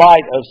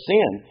light of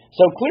sin.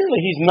 So clearly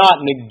He's not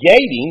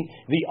negating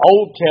the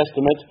Old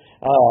Testament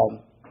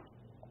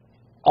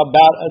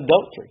about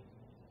adultery.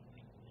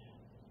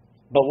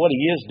 But what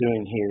He is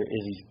doing here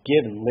is He's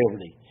giving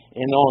liberty.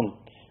 And on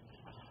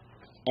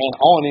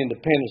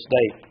Independence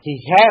Day,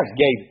 He has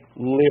gave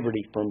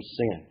liberty from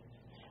sin.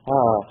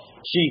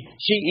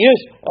 She is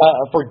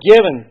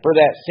forgiven for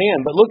that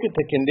sin, but look at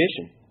the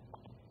condition.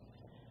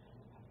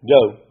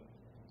 Go,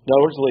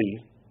 goers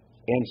leave,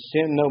 and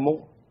sin no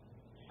more.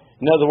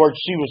 In other words,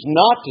 she was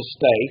not to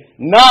stay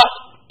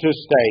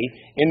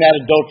in that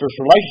adulterous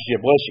relationship,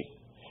 was she?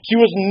 She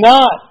was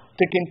not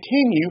to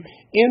continue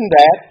in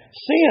that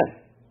sin.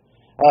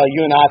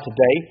 You and I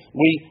today,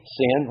 we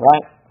sin,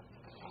 right?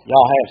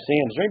 Y'all have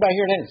sinned. Is there anybody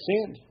here that hasn't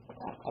sinned?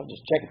 I'm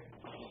just checking.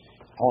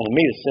 I want to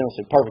meet a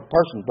sinlessly perfect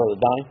person, Brother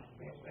Donnie.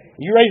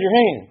 You raise your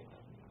hand.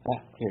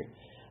 Here.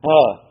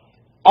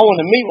 I want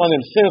to meet one of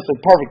them sinlessly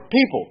perfect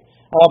people.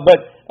 But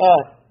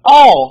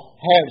all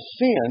have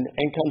sinned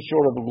and come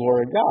short of the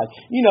glory of God.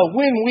 You know,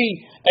 when we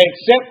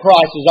accept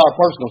Christ as our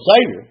personal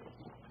Savior,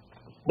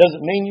 does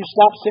it mean you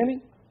stop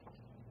sinning?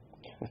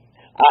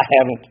 I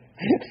haven't.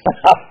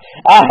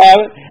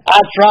 I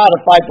try to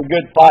fight the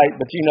good fight,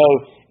 but you know,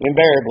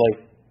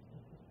 invariably,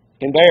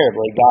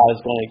 God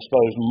is going to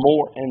expose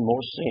more and more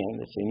sin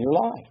that's in your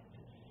life.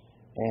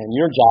 And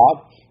your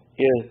job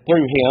is,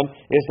 through Him,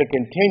 is to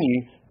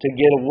continue to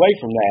get away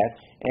from that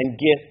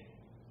and get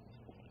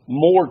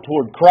more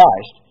toward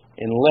Christ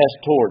and less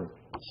toward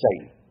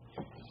Satan.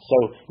 So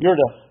you're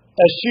to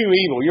eschew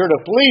evil. You're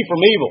to flee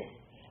from evil.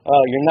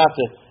 You're not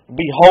to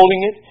be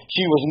holding it.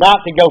 She was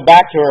not to go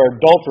back to her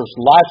adulterous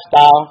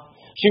lifestyle.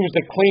 She was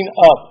to clean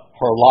up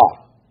her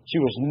life. She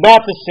was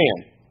not to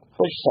sin.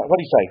 What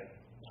do you say?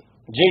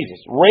 Jesus.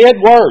 Red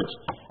words.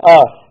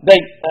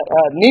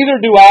 Neither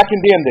do I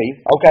condemn thee.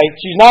 Okay,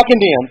 she's not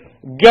condemned.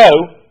 Go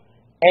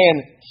and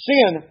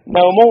sin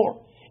no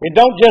more. It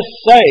don't just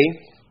say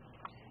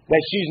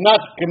that she's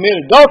not to commit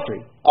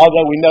adultery,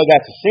 although we know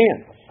that's a sin.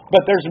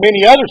 But there's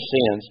many other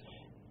sins.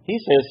 He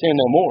says sin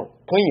no more.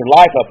 Clean your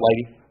life up,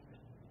 lady.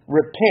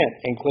 Repent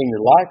and clean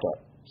your life up.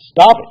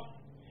 Stop it.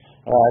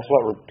 That's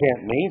what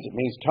repent means. It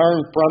means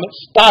turn from it.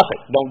 Stop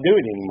it. Don't do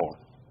it anymore.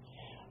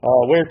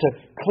 We're to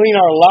clean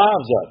our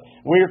lives up.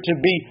 We're to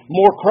be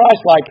more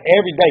Christ-like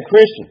everyday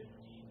Christian.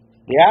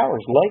 The hour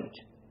is late.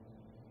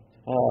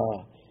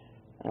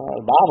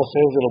 The Bible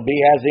says it'll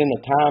be as in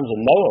the times of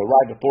Noah,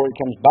 right before He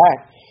comes back.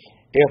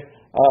 If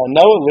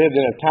Noah lived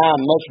in a time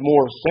much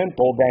more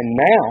sinful than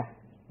now,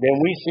 than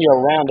we see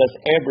around us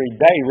every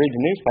day, read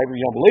the newspaper,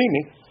 you don't believe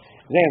me,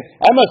 then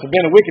that must have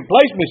been a wicked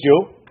place, Miss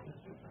Jewel.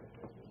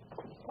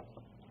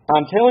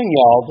 I'm telling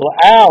y'all, the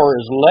hour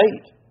is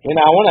late. And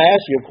I want to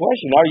ask you a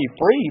question. Are you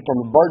free from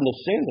the burden of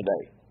sin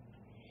today?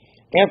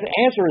 And if the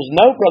answer is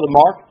no, Brother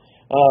Mark,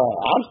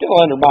 I'm still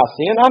under my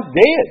sin. I'm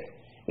dead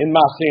in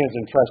my sins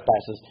and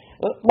trespasses.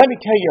 Let me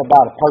tell you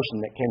about a person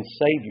that can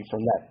save you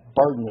from that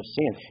burden of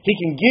sin. He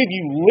can give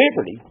you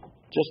liberty,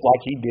 just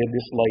like He did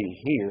this lady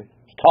here,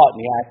 caught in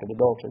the act of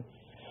adultery.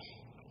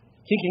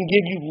 He can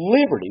give you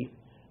liberty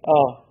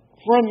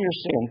from your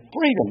sin,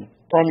 freedom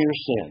from your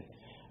sin.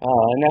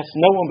 And that's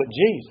no one but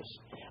Jesus.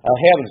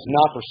 Heaven's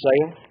not for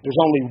sale.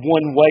 There's only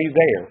one way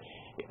there.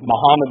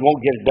 Muhammad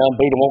won't get it done.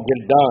 Buddha won't get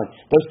it done.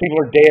 Those people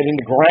are dead in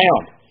the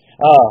ground.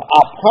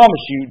 I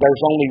promise you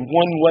there's only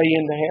one way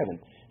into heaven.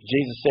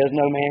 Jesus says,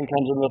 no man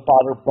comes unto the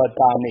Father but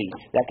by me.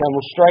 That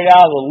comes straight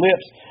out of the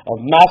lips of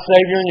my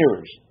Savior and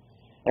yours.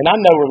 And I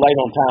know we're late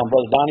on time,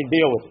 Brother Donnie.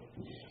 Deal with it.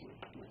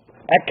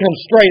 That comes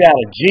straight out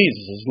of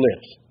Jesus'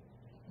 lips.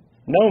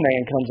 No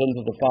man comes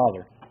unto the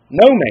Father.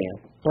 No man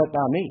but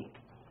by me.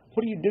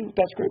 What do you do with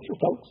that scripture,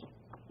 folks?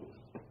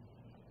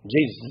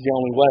 Jesus is the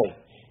only way.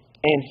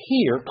 And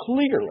here,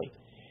 clearly,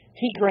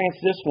 He grants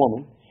this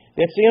woman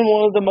that's in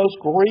one of the most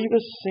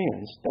grievous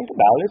sins. Think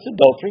about it. It's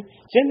adultery.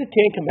 It's in the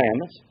Ten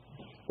Commandments.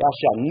 Thou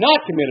shalt not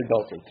commit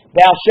adultery.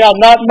 Thou shalt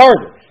not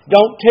murder.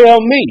 Don't tell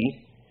me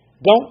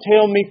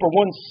for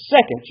 1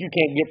 second you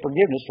can't get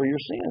forgiveness for your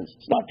sins.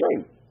 It's not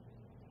true.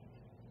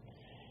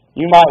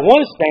 You might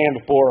want to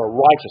stand before a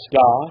righteous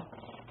God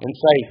and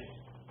say,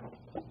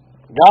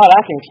 God,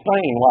 I can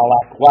explain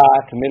why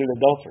I committed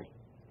adultery.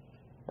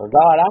 or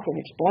God, I can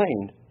explain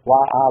why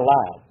I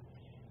lied.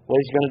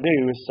 What He's going to do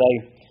is say,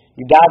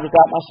 you died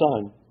without my Son.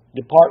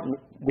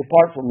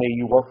 Depart from me,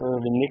 you worker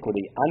of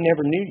iniquity. I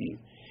never knew you.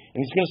 And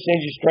He's going to send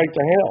you straight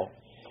to hell.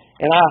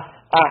 And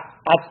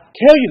I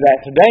tell you that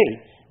today,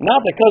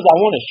 not because I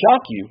want to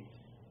shock you,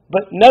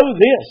 but know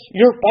this,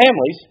 your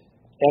families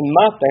and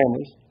my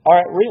families are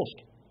at risk.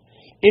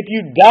 If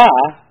you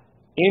die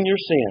in your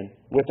sin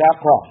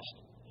without Christ,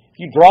 if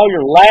you draw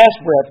your last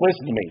breath,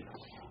 listen to me,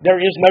 there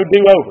is no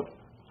do-over.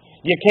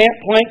 You can't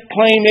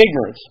claim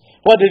ignorance.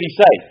 What did He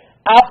say?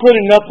 I put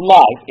enough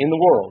light in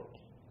the world.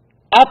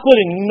 I put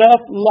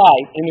enough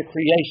light in the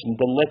creation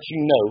to let you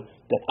know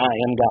that I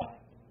am God.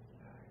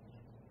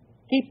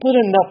 He put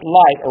enough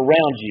light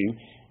around you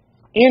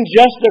in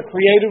just the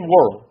created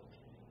world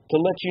to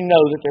let you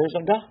know that there's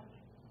a God.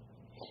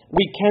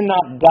 We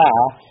cannot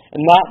die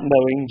not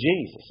knowing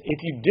Jesus. If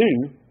you do,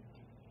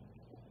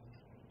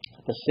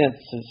 the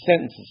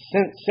sentence is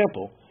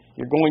simple.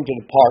 You're going to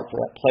depart for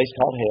that place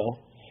called hell.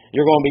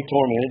 You're going to be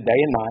tormented day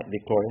and night,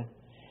 Victoria.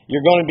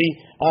 You're going to be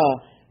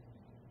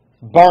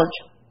burnt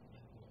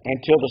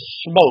until the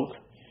smoke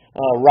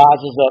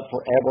rises up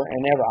forever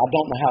and ever. I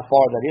don't know how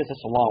far that is.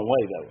 That's a long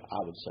way, though, I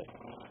would say.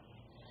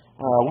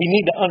 We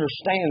need to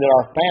understand that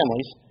our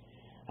families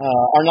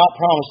are not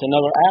promised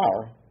another hour.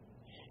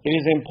 It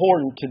is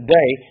important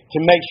today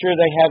to make sure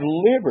they have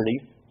liberty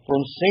from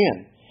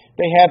sin.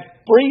 They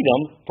have freedom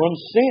from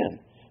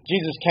sin.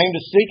 Jesus came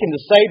to seek and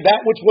to save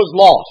that which was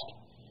lost.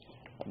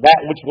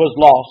 That which was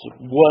lost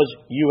was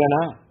you and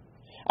I.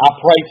 I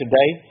pray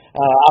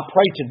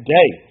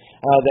today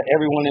that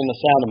everyone in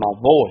the sound of my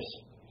voice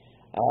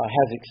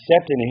has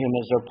accepted Him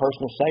as their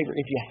personal Savior.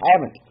 If you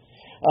haven't,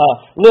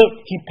 look,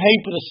 He paid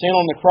for the sin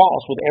on the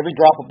cross with every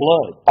drop of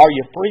blood. Are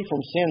you free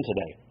from sin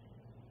today?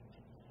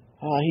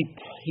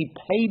 He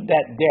paid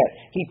that debt.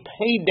 He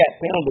paid that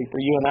penalty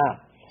for you and I.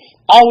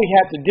 All we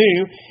have to do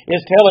is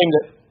tell Him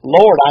that,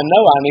 Lord, I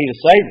know I need a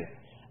Savior.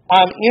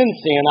 I'm in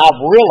sin.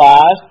 I've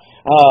realized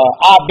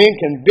I've been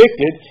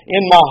convicted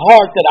in my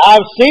heart that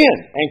I've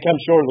sinned and come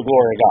short of the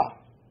glory of God.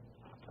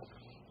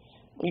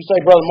 You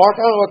say, Brother Mark,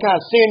 I don't know what kind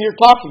of sin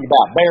you're talking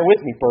about. Bear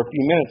with me for a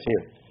few minutes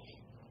here.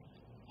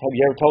 Have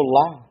you ever told a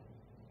lie?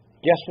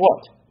 Guess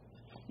what?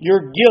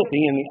 You're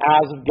guilty in the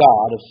eyes of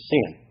God of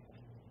sin.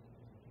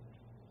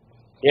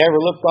 You ever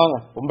looked on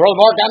Brother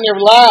Mark, I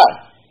never lied.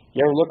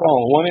 You ever look on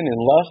a woman in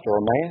lust or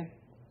a man?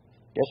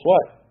 Guess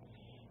what?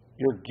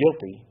 You're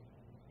guilty.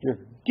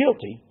 You're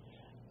guilty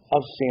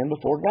of sin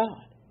before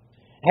God.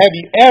 Have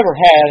you ever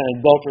had an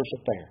adulterous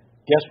affair?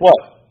 Guess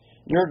what?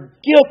 You're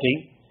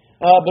guilty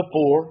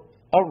before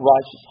a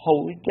righteous,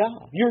 holy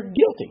God. You're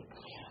guilty.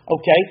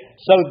 Okay?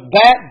 So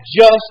that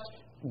just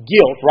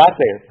guilt right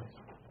there,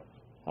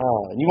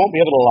 you won't be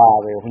able to lie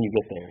there when you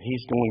get there.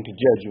 He's going to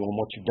judge you on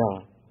what you've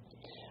done.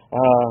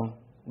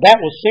 That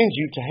will send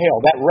you to hell.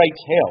 That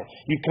rates hell.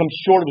 You come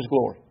short of His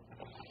glory.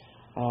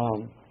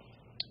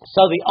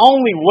 So the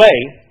only way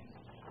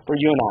for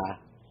you and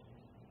I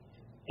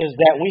is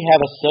that we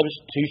have a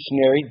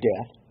substitutionary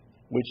death,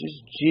 which is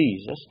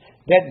Jesus,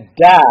 that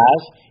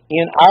dies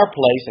in our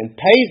place and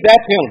pays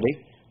that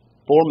penalty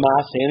for my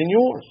sin and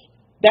yours.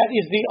 That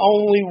is the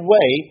only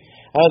way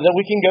that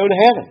we can go to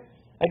heaven.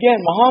 Again,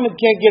 Muhammad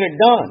can't get it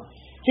done.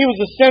 He was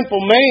a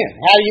sinful man.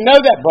 How do you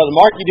know that, Brother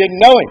Mark? You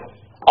didn't know him.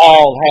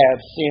 All have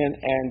sinned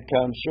and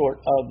come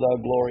short of the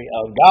glory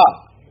of God.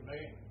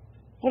 Amen.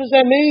 What does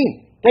that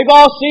mean? They've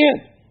all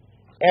sinned.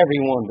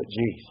 Everyone but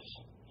Jesus.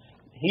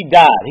 He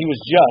died. He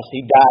was just.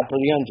 He died for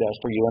the unjust,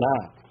 for you and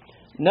I.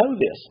 Know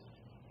this.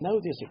 Know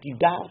this. If you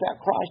die without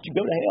Christ, you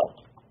go to hell.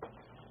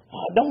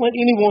 Don't let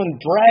anyone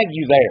drag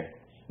you there.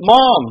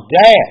 Mom,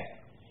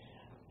 Dad,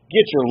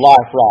 get your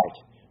life right.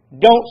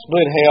 Don't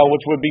split hell,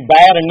 which would be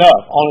bad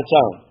enough on its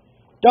own.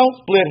 Don't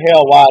split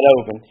hell wide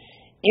open,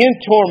 in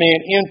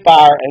torment, in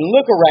fire, and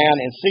look around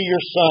and see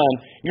your son,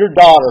 your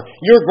daughter,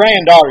 your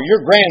granddaughter,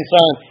 your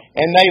grandson,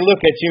 and they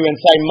look at you and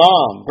say,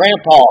 Mom,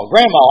 Grandpa,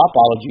 Grandma, I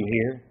followed you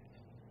here.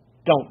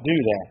 Don't do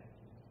that.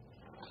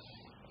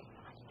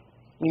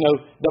 You know,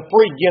 the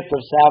free gift of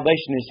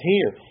salvation is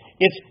here.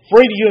 It's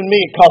free to you and me.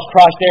 It cost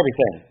Christ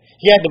everything.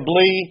 He had to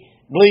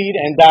bleed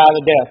and die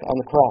the death on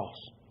the cross.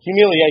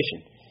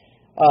 Humiliation.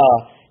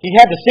 He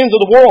had the sins of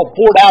the world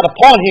poured out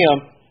upon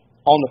Him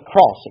on the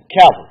cross at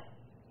Calvary.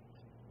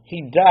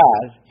 He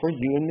died for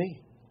you and me.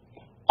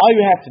 All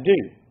you have to do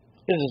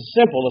is the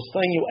simplest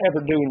thing you'll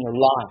ever do in your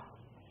life.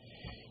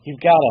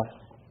 You've got to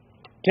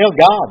tell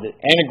God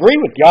and agree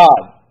with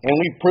God. And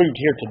we've proved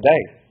here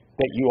today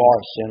that you are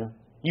a sinner.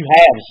 You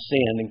have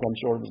sinned and come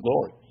short of His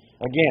glory.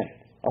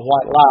 Again, a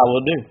white lie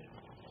will do.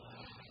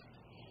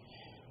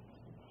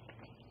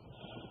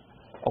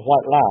 A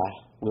white lie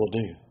will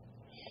do.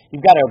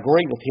 You've got to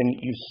agree with Him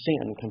that you've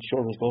sinned and come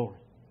short of His glory.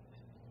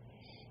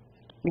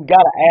 You've got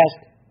to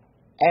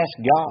ask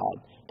God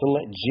to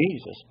let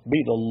Jesus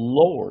be the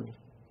Lord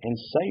and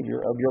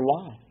Savior of your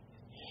life.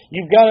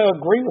 You've got to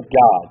agree with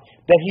God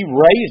that He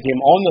raised Him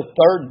on the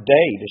third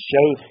day to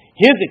show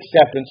His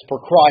acceptance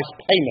for Christ's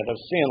payment of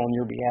sin on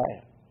your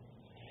behalf.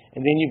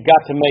 And then you've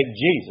got to make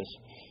Jesus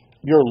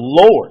your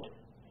Lord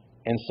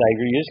and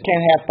Savior. You just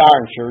can't have fire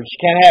insurance.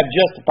 You can't have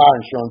just the fire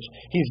insurance.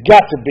 He's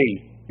got to be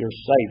your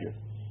Savior.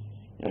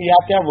 You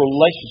have to have a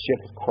relationship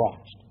with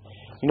Christ.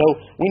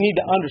 We need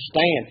to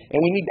understand, and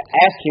we need to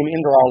ask Him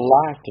into our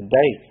life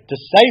today to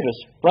save us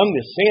from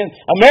this sin.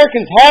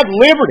 Americans have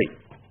liberty,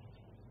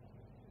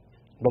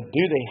 but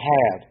do they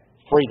have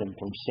freedom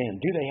from sin?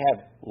 Do they have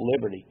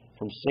liberty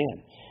from sin?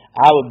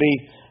 I would be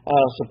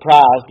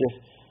surprised if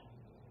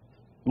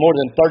more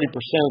than 30%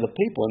 of the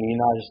people in the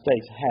United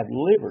States had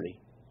liberty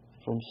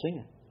from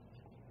sin.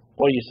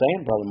 What are you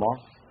saying, Brother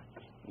Mark?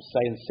 I'm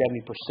saying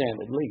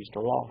 70% at least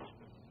are lost.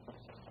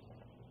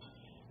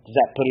 Does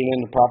that put it in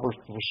the proper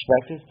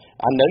perspective?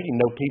 I know you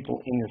know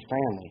people in your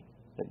family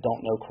that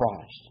don't know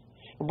Christ.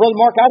 Well, Brother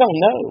Mark, I don't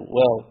know.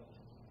 Well,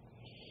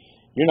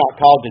 you're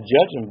not called to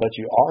judge them, but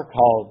you are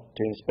called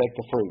to inspect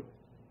the fruit.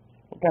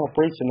 What kind of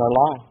fruit's in their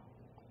life?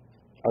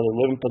 Are they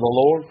living for the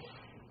Lord,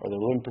 or are they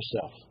living for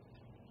self?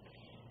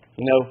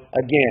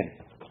 Again,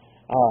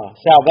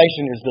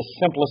 salvation is the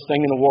simplest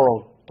thing in the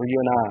world for you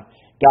and I.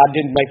 God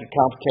didn't make it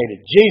complicated.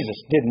 Jesus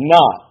did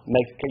not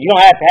make it. You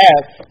don't have to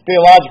have a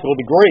theological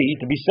degree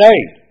to be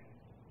saved.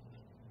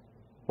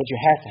 What you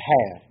have to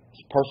have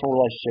is a personal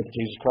relationship with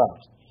Jesus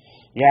Christ.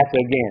 You have to,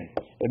 again,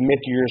 admit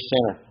you're a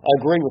sinner.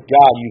 Agree with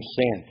God you've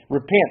sinned.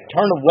 Repent.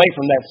 Turn away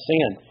from that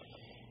sin.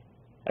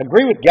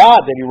 Agree with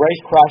God that He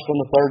raised Christ on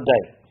the third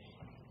day.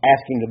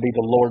 Ask Him to be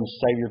the Lord and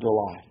Savior of your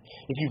life.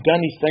 If you've done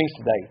these things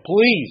today,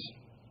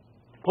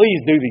 please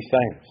do these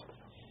things.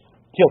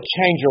 He'll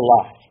change your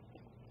life.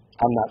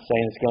 I'm not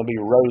saying it's going to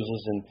be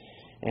roses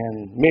and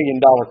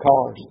million-dollar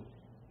cars,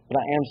 but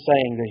I am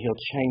saying that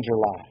He'll change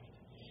your life.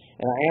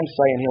 And I am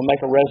saying He'll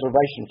make a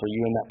reservation for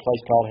you in that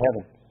place called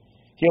heaven.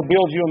 He'll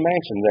build you a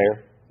mansion there.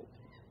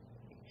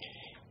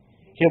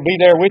 He'll be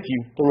there with you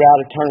throughout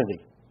eternity.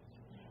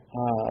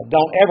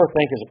 Don't ever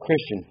think as a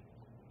Christian,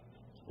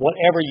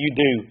 whatever you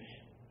do,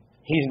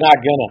 He's not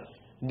going to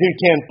do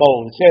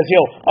tenfold. It says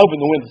He'll open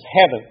the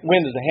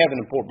windows of heaven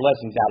and pour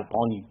blessings out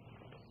upon you.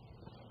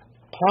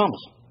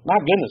 Promise. My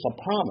goodness, I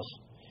promise.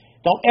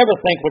 Don't ever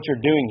think what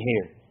you're doing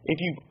here. If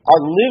you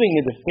are living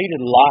a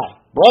defeated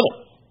life, brother,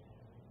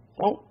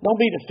 don't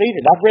be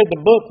defeated. I've read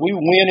the book. We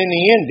win in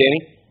the end,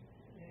 Denny.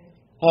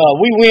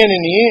 We win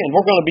in the end.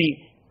 We're going to be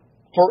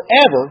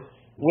forever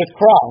with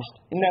Christ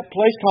in that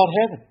place called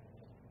heaven.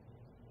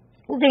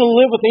 We're going to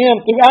live with Him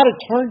throughout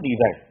eternity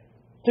there.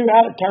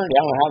 Throughout eternity. I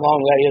don't know how long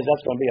that is.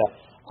 That's going to be an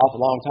awful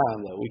long time,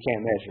 though. We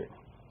can't measure it.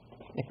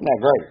 Isn't that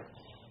great?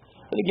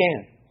 But again,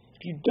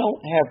 if you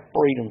don't have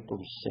freedom from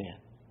sin,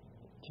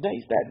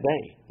 today's that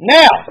day.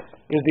 Now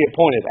is the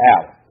appointed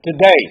hour.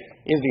 Today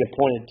is the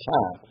appointed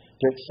time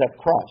to accept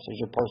Christ as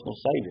your personal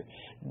Savior.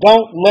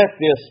 Don't let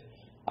this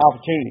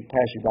opportunity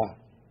pass you by.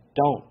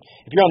 Don't.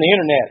 If you're on the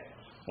internet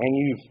and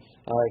you've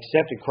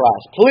accepted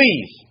Christ,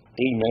 please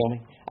email me.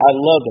 I'd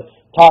love to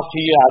talk to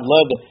you. I'd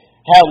love to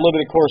have a little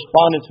bit of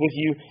correspondence with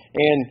you.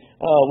 And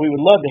we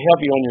would love to help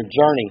you on your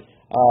journey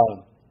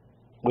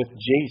with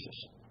Jesus.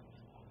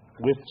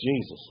 With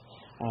Jesus.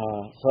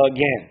 So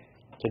again,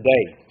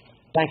 today,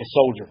 thank a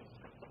soldier.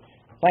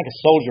 Thank a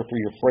soldier for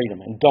your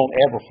freedom. And don't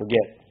ever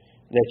forget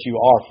that you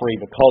are free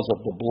because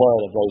of the blood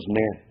of those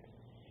men.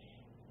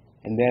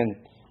 And then,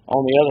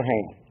 on the other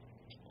hand,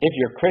 if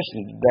you're a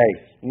Christian today,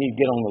 you need to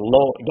get on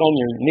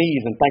your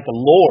knees and thank the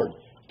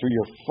Lord for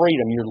your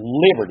freedom, your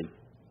liberty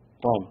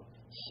from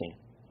sin.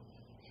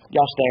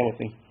 Y'all stand with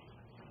me.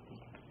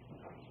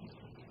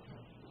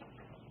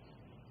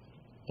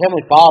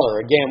 Heavenly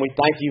Father, again, we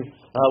thank you.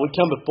 We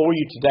come before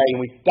you today and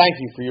we thank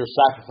you for your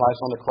sacrifice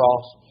on the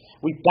cross.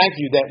 We thank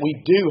you that we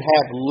do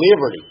have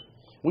liberty.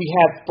 We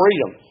have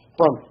freedom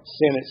from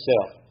sin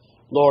itself.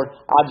 Lord,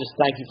 I just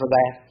thank you for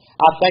that.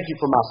 I thank you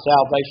for my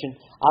salvation.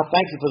 I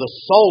thank you for the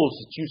souls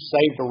that you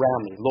saved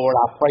around me. Lord,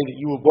 I pray that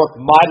you would work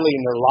mightily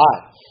in their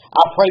life.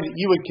 I pray that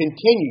you would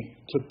continue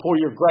to pour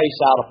your grace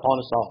out upon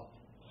us all.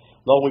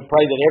 Lord, we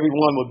pray that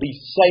everyone would be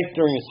safe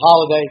during this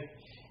holiday.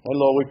 And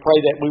Lord, we pray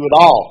that we would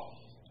all,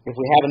 if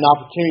we have an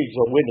opportunity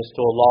to witness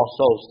to a lost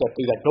soul, step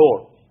through that door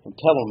and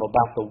tell them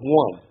about the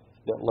one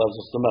that loves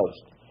us the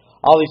most.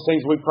 All these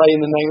things we pray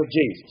in the name of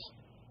Jesus.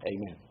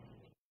 Amen.